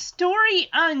even a story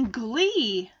on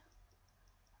Glee.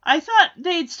 I thought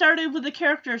they'd started with the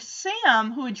character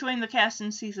Sam, who had joined the cast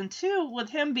in season 2, with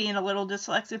him being a little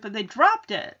dyslexic, but they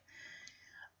dropped it.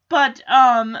 But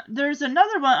there's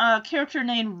another one, a character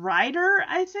named Ryder,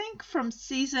 I think, from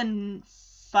season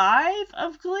 5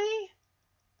 of Glee,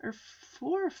 or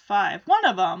 4 or 5, one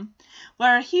of them,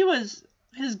 where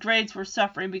his grades were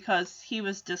suffering because he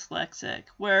was dyslexic,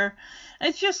 where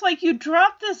it's just like you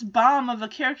drop this bomb of a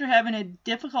character having a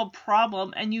difficult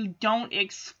problem and you don't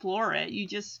explore it. You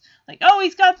just like, oh,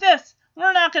 he's got this.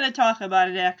 We're not going to talk about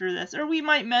it after this. Or we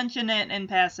might mention it in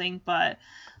passing, but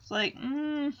it's like,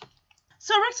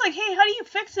 So Rick's like, hey, how do you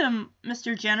fix him,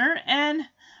 Mr. Jenner? And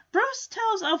Bruce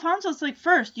tells Alfonso, it's like,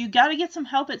 first, you got to get some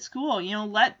help at school. You know,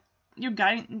 let your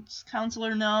guidance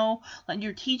counselor know, let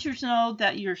your teachers know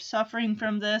that you're suffering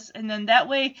from this, and then that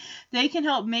way they can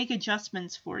help make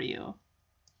adjustments for you.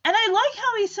 And I like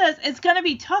how he says, it's going to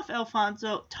be tough,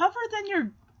 Alfonso, tougher than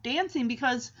your dancing,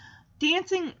 because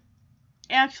dancing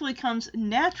actually comes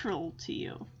natural to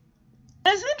you.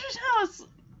 It's interesting how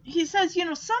he says, you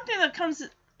know, something that comes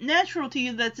natural to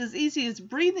you that's as easy as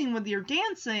breathing with your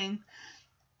dancing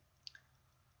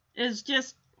is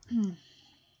just...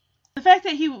 The fact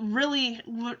that he really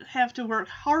would have to work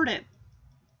hard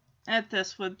at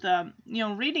this with,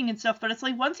 reading and stuff, but it's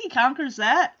like once he conquers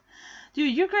that,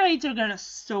 dude, your grades are going to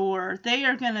soar. They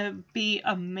are going to be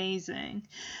amazing.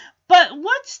 But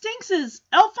what stinks is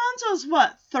Alfonso's,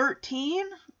 13?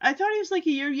 I thought he was like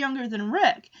a year younger than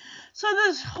Rick. So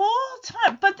this whole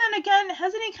time, but then again,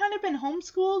 hasn't he kind of been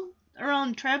homeschooled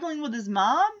around traveling with his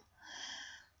mom?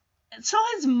 So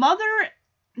his mother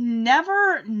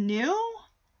never knew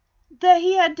that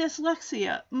he had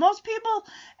dyslexia. Most people,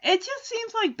 it just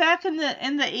seems like back in the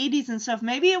 80s and stuff,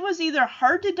 maybe it was either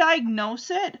hard to diagnose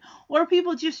it or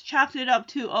people just chalked it up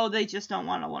to, oh, they just don't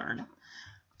want to learn.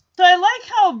 So I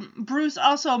like how Bruce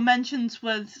also mentions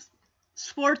with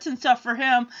sports and stuff for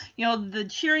him, you know, the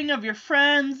cheering of your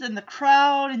friends and the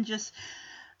crowd and just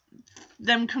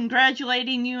them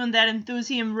congratulating you, and that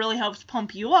enthusiasm really helps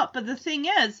pump you up. But the thing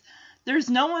is,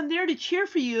 there's no one there to cheer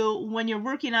for you when you're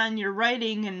working on your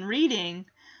writing and reading.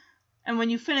 And when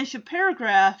you finish a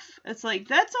paragraph, it's like,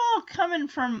 that's all coming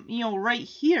from, right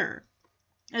here.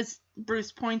 As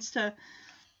Bruce points to,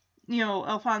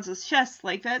 Alfonso's chest,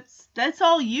 like, that's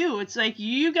all you. It's like,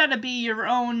 you gotta be your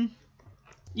own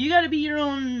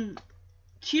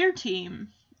cheer team.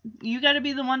 You gotta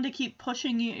be the one to keep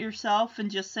pushing yourself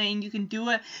and just saying you can do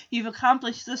it. You've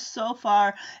accomplished this so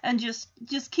far, and just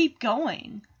keep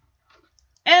going.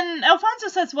 And Alfonso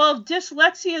says, well, if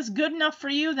dyslexia is good enough for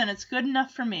you, then it's good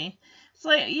enough for me. It's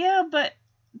like, yeah, but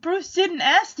Bruce didn't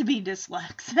ask to be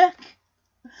dyslexic.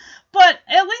 But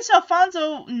at least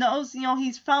Alfonso knows,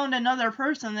 he's found another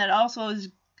person that also is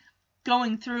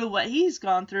going through what he's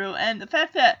gone through. And the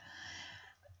fact that,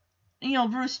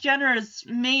 Bruce Jenner has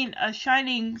made a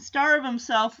shining star of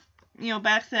himself,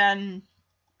 back then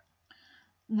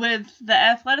with the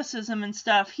athleticism and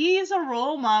stuff, he's a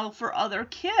role model for other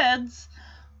kids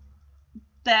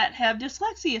that have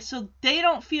dyslexia, so they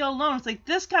don't feel alone. It's like,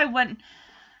 this guy went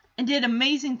and did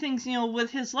amazing things,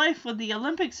 with his life, with the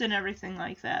Olympics and everything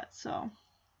like that, so.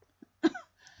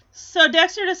 So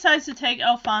Dexter decides to take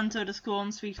Alfonso to school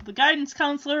and speak to the guidance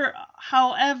counselor.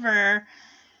 However,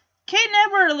 Kate and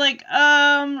Edward are like,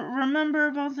 remember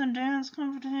about the dance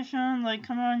competition? Like,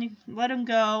 come on, you let him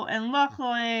go. And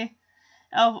luckily,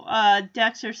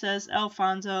 Dexter says,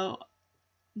 Alfonso,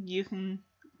 you can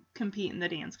compete in the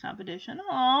dance competition.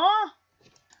 Aww.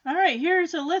 Alright,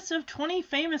 here's a list of 20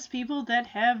 famous people that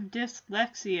have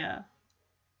dyslexia.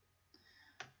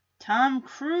 Tom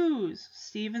Cruise,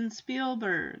 Steven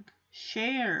Spielberg,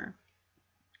 Cher,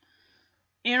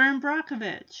 Aaron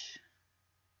Brockovich,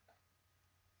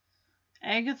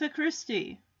 Agatha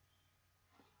Christie,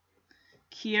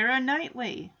 Keira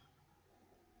Knightley,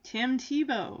 Tim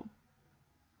Tebow,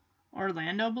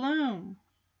 Orlando Bloom,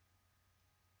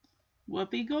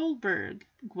 Whoopi Goldberg,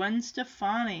 Gwen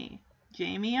Stefani,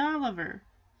 Jamie Oliver,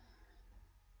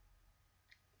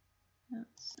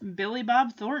 Billy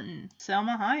Bob Thornton,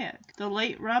 Selma Hayek, the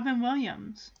late Robin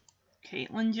Williams,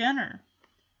 Caitlyn Jenner,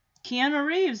 Keanu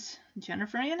Reeves,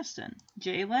 Jennifer Aniston,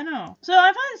 Jay Leno. So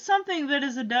I find something that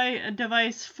is a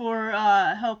device for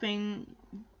helping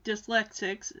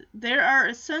dyslexics. There are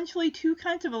essentially two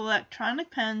kinds of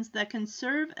electronic pens that can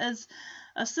serve as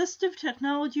assistive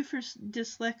technology for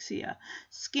dyslexia,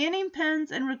 scanning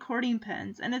pens and recording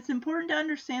pens, and it's important to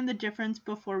understand the difference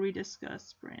before we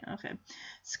discuss brain. Okay.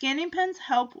 Scanning pens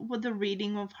help with the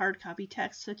reading of hard copy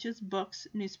text such as books,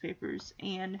 newspapers,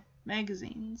 and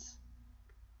magazines.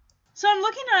 So I'm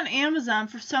looking on Amazon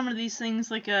for some of these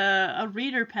things like a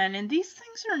reader pen, and these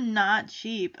things are not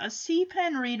cheap. A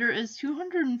C-Pen reader is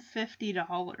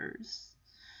 $250.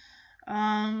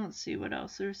 Let's see what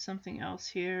else. There's something else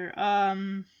here.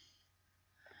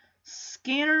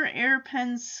 Scanner,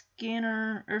 AirPen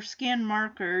scanner, or scan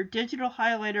marker, digital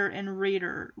highlighter, and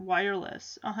reader,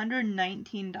 wireless,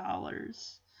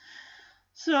 $119.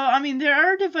 So, I mean, there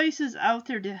are devices out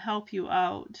there to help you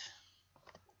out.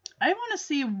 I want to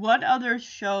see what other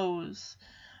shows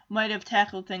might have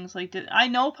tackled things like this. I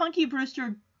know Punky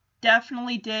Brewster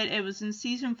definitely did. It was in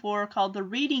season 4 called The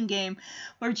Reading Game,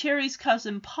 where Cherry's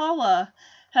cousin Paula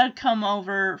had come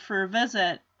over for a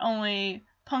visit, only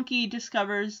Punky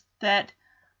discovers that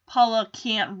Paula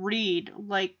can't read,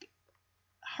 like,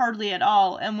 hardly at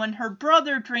all. And when her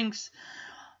brother drinks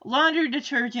laundry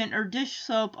detergent or dish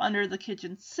soap under the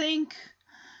kitchen sink,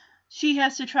 she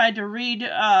has to try to read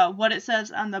what it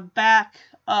says on the back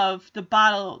of the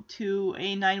bottle to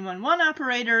a 911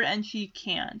 operator, and she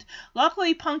can't.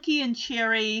 Luckily, Punky and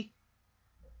Cherry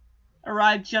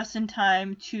arrive just in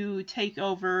time to take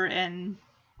over and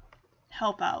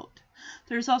help out.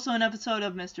 There's also an episode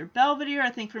of Mr. Belvedere, I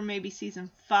think from maybe season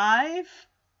 5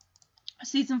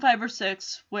 or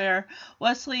 6, where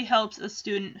Wesley helps a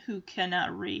student who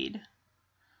cannot read.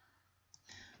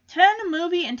 10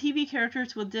 movie and TV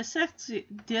characters with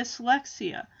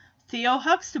dyslexia. Theo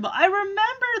Huxtable. I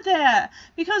remember that,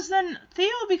 because then Theo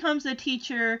becomes a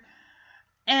teacher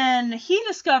and he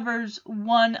discovers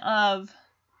one of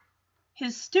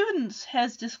his students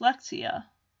has dyslexia.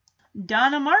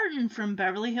 Donna Martin from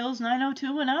Beverly Hills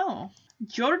 90210.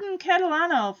 Jordan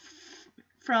Catalano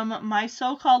from My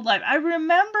So-Called Life. I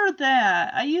remember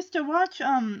that. I used to watch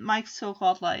My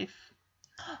So-Called Life.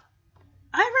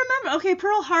 I remember, okay,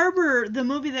 Pearl Harbor, the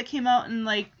movie that came out in,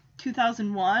 like,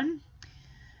 2001.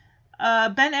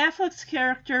 Ben Affleck's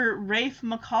character, Rafe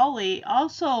McCauley,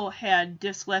 also had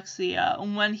dyslexia.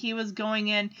 And when he was going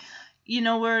in, you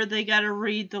know, where they got to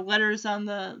read the letters on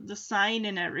the sign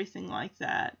and everything like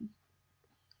that.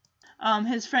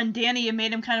 His friend Danny had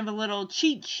made him kind of a little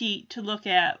cheat sheet to look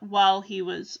at while he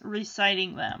was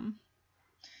reciting them.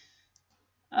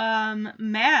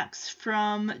 Max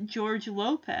from George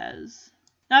Lopez.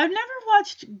 Now, I've never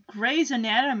watched Grey's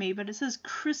Anatomy, but it says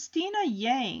Christina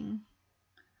Yang.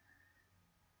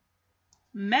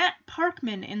 Matt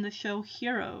Parkman in the show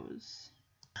Heroes.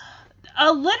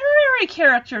 A literary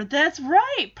character, that's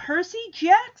right, Percy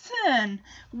Jackson.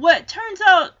 What turns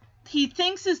out he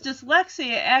thinks his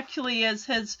dyslexia actually is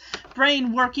his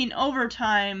brain working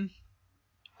overtime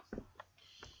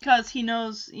because he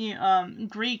knows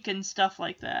Greek and stuff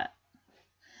like that.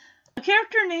 A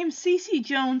character named Cece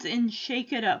Jones in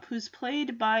Shake It Up, who's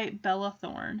played by Bella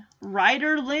Thorne.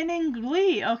 Ryder Lynn in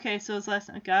Glee. Okay, so it's last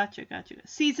night. Gotcha.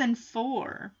 Season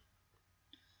 4.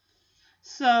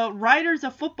 So, Ryder's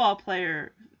a football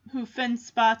player who Finn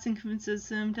spots and convinces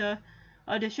him to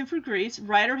audition for Grease.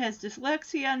 Ryder has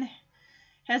dyslexia and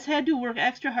has had to work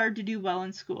extra hard to do well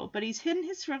in school, but he's hidden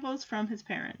his struggles from his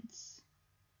parents.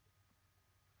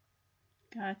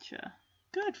 Gotcha.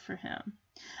 Good for him.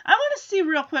 I want to see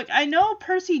real quick. I know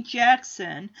Percy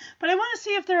Jackson, but I want to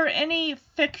see if there are any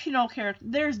fictional characters.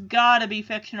 There's gotta be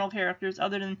fictional characters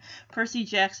other than Percy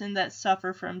Jackson that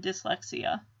suffer from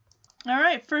dyslexia.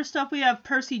 Alright, first up we have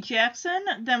Percy Jackson.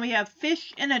 Then we have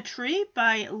Fish in a Tree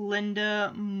by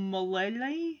Linda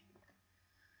Mullally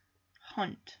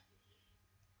Hunt.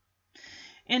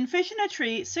 In Fish in a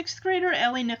Tree, 6th grader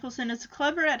Ellie Nicholson is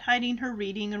clever at hiding her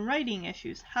reading and writing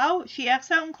issues. How? She acts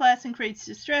out in class and creates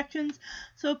distractions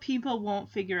so people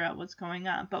won't figure out what's going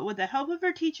on. But with the help of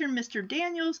her teacher, Mr.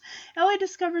 Daniels, Ellie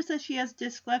discovers that she has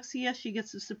dyslexia. She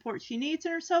gets the support she needs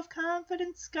and her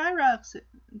self-confidence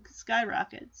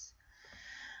skyrockets.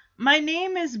 My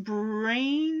name is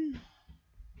Brian.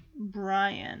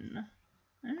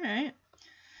 Alright.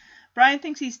 Brian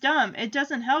thinks he's dumb. It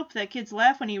doesn't help that kids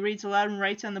laugh when he reads aloud and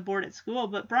writes on the board at school,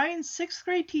 but Brian's 6th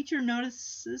grade teacher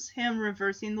notices him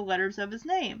reversing the letters of his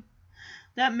name.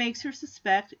 That makes her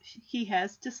suspect he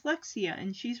has dyslexia,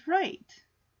 and she's right.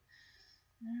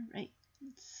 Alright,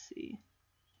 let's see.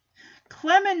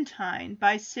 Clementine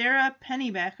by Sarah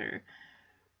Pennybacker.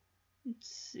 Let's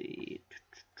see.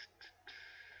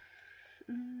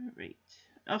 Right.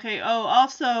 Okay,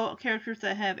 also characters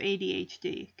that have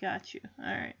ADHD. Got you.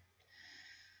 Alright.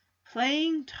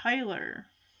 Playing Tyler.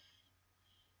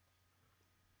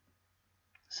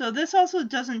 So this also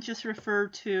doesn't just refer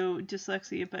to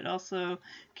dyslexia, but also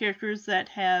characters that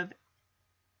have...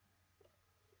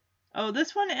 Oh,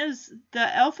 this one is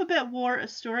The Alphabet War, a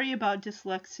story about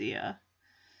dyslexia.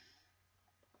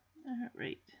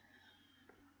 Alright.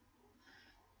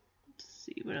 Let's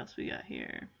see what else we got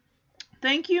here.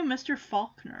 Thank You, Mr.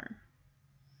 Faulkner,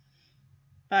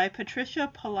 by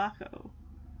Patricia Polacco.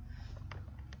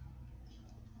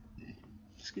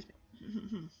 Excuse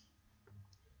me.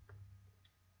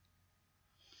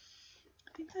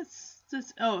 I think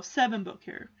that's 7 book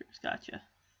characters. Gotcha.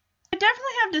 I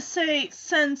definitely have to say,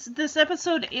 since this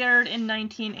episode aired in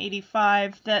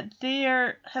 1985, that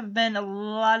there have been a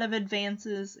lot of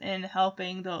advances in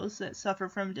helping those that suffer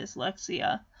from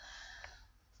dyslexia.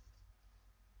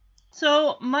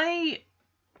 So my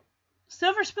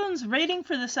Silver Spoon's rating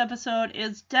for this episode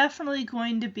is definitely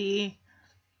going to be...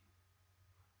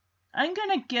 I'm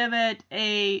going to give it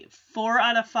a 4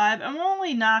 out of 5. I'm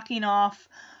only knocking off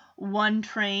 1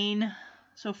 train,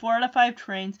 so 4 out of 5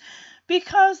 trains,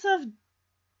 because of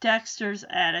Dexter's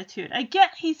attitude. I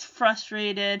get he's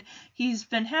frustrated. He's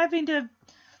been having to,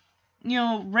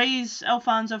 raise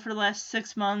Alfonso for the last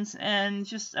 6 months, and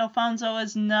just Alfonso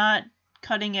is not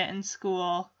cutting it in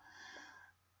school.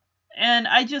 And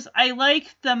I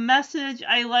like the message.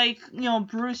 I like,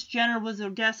 Bruce Jenner was a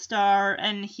guest star,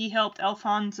 and he helped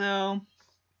Alfonso.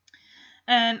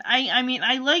 And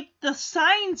I like the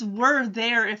signs were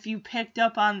there if you picked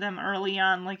up on them early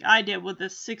on, like I did with the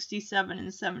 67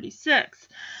 and 76.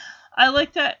 I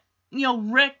like that,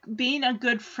 Rick being a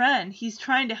good friend. He's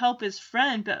trying to help his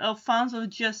friend, but Alfonso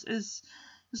just is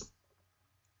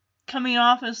coming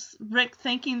off as Rick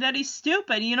thinking that he's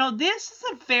stupid. This is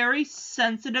a very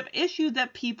sensitive issue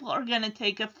that people are going to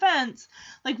take offense.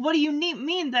 Like, what do you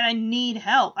mean that I need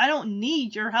help? I don't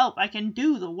need your help. I can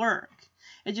do the work.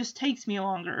 It just takes me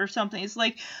longer or something. It's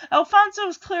like Alfonso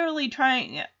is clearly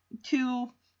trying to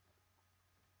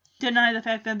deny the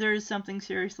fact that there is something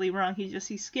seriously wrong.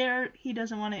 He's scared. He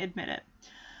doesn't want to admit it.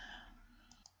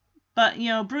 But,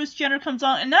 Bruce Jenner comes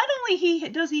on, and not only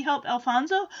does he help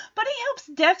Alfonso, but he helps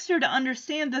Dexter to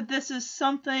understand that this is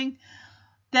something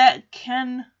that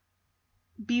can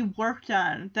be worked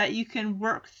on, that you can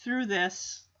work through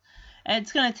this. And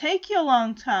it's going to take you a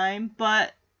long time,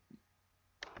 but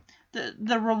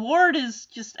the reward is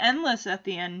just endless at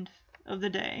the end of the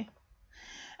day.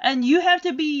 And you have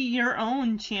to be your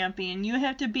own champion. You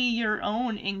have to be your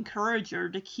own encourager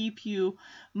to keep you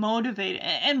motivated.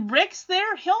 And Rick's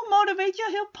there. He'll motivate you.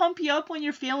 He'll pump you up when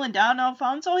you're feeling down.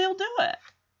 Alfonso, he'll do it.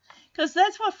 Because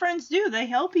that's what friends do. They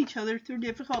help each other through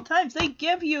difficult times. They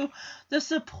give you the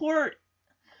support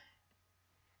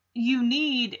you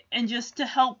need and just to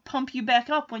help pump you back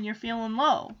up when you're feeling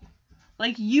low.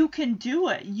 Like, you can do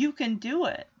it. You can do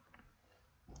it.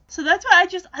 So that's why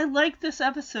I like this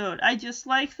episode. I just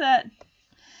like that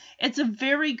it's a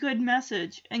very good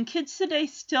message. And kids today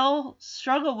still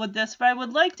struggle with this, but I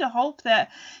would like to hope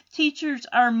that teachers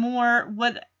are more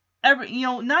with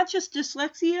not just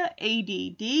dyslexia,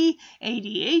 ADD,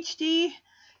 ADHD,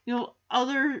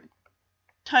 other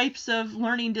types of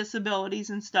learning disabilities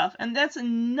and stuff. And that's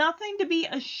nothing to be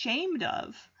ashamed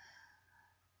of.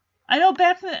 I know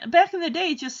back in the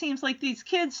day, it just seems like these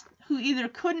kids who either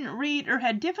couldn't read or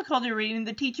had difficulty reading,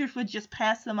 the teachers would just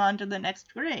pass them on to the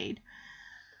next grade.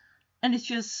 And it's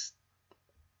just,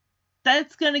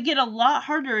 that's going to get a lot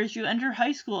harder as you enter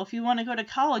high school. If you want to go to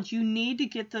college, you need to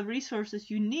get the resources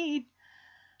you need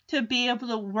to be able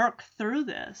to work through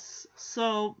this.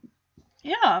 So,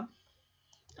 yeah.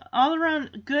 All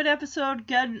around, good episode,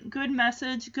 good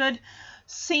message, good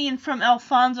scene from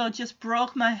Alfonso. Just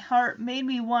broke my heart, made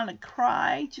me want to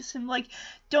cry. Just him like,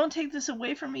 don't take this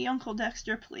away from me, Uncle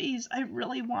Dexter, please. I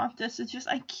really want this. It's just,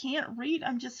 I can't read.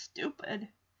 I'm just stupid.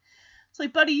 It's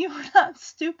like, buddy, you're not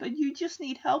stupid. You just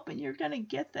need help, and you're going to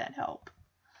get that help.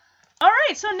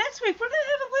 Alright, so next week we're going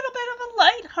to have a little bit of a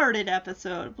lighthearted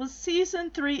episode with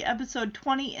Season 3, Episode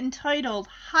 20, entitled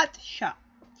Hot Shot.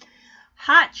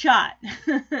 Hot Shot.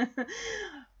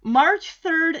 March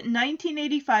 3rd,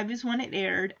 1985 is when it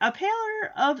aired. A pair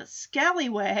of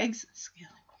scallywags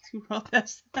who wrote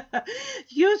this,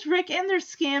 used Rick and their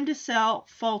scam to sell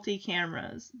faulty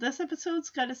cameras. This episode's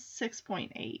got a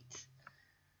 6.8.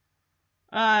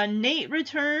 Nate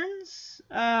returns.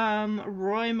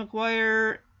 Roy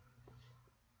McGuire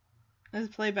is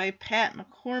played by Pat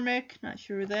McCormick. Not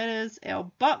sure who that is.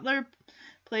 Al Butler,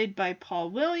 played by Paul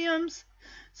Williams.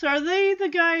 So are they the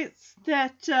guys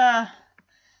that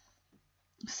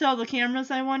sell the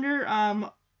cameras, I wonder?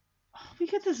 We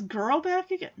get this girl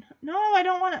back again? No, I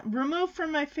don't want to. Remove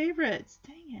from my favorites.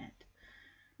 Dang it.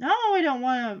 No, I don't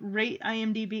want to rate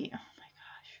IMDb. Oh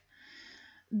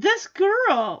my This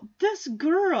girl.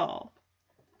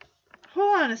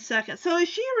 Hold on a second. So is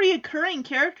she a reoccurring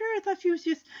character? I thought she was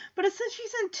just... But it says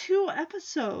she's in 2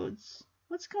 episodes.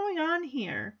 What's going on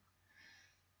here?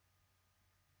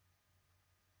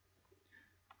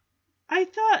 I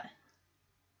thought...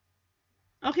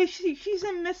 Okay, she's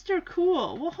in Mr.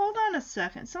 Cool. Well, hold on a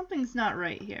second. Something's not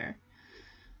right here.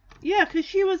 Yeah, because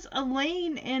she was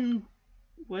Elaine in...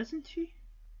 Wasn't she?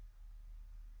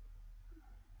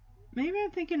 Maybe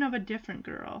I'm thinking of a different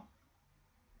girl.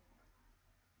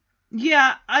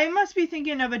 Yeah, I must be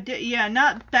thinking of yeah,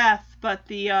 not Beth, but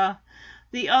the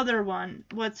other one.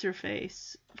 What's her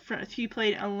face? She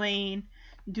played Elaine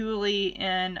Dooley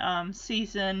in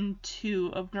season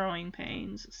 2 of Growing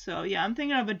Pains. So yeah, I'm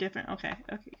thinking of a different. Okay,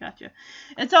 gotcha.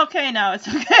 It's okay now. It's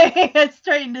okay. I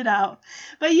straightened it out.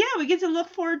 But yeah, we get to look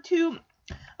forward to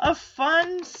a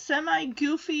fun,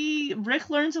 semi-goofy Rick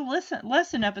Learns a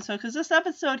Lesson episode, because this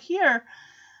episode here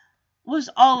was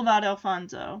all about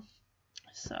Alfonso.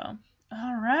 So,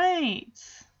 all right.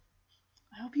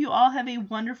 I hope you all have a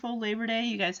wonderful Labor Day.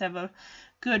 You guys have a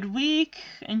good week.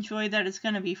 Enjoy that it's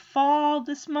going to be fall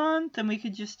this month, and we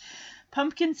could just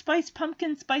pumpkin spice,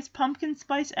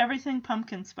 everything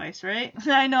pumpkin spice, right?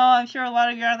 I know, I'm sure a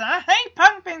lot of you are like, I hate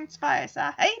pumpkin spice.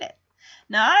 I hate it.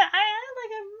 No, I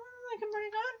like it.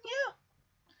 Pretty good, yeah.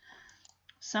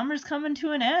 Summer's coming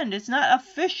to an end. It's not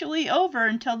officially over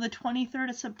until the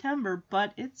 23rd of September,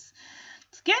 but it's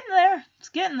getting there. It's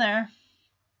getting there.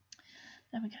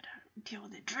 Then we gotta deal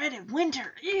with the dreaded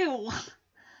winter. Ew.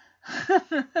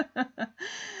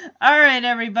 All right,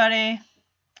 everybody.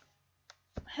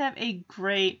 Have a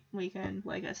great weekend,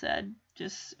 like I said.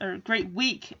 Or great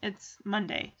week. It's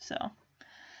Monday, so.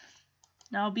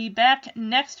 And I'll be back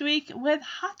next week with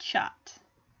Hot Shot.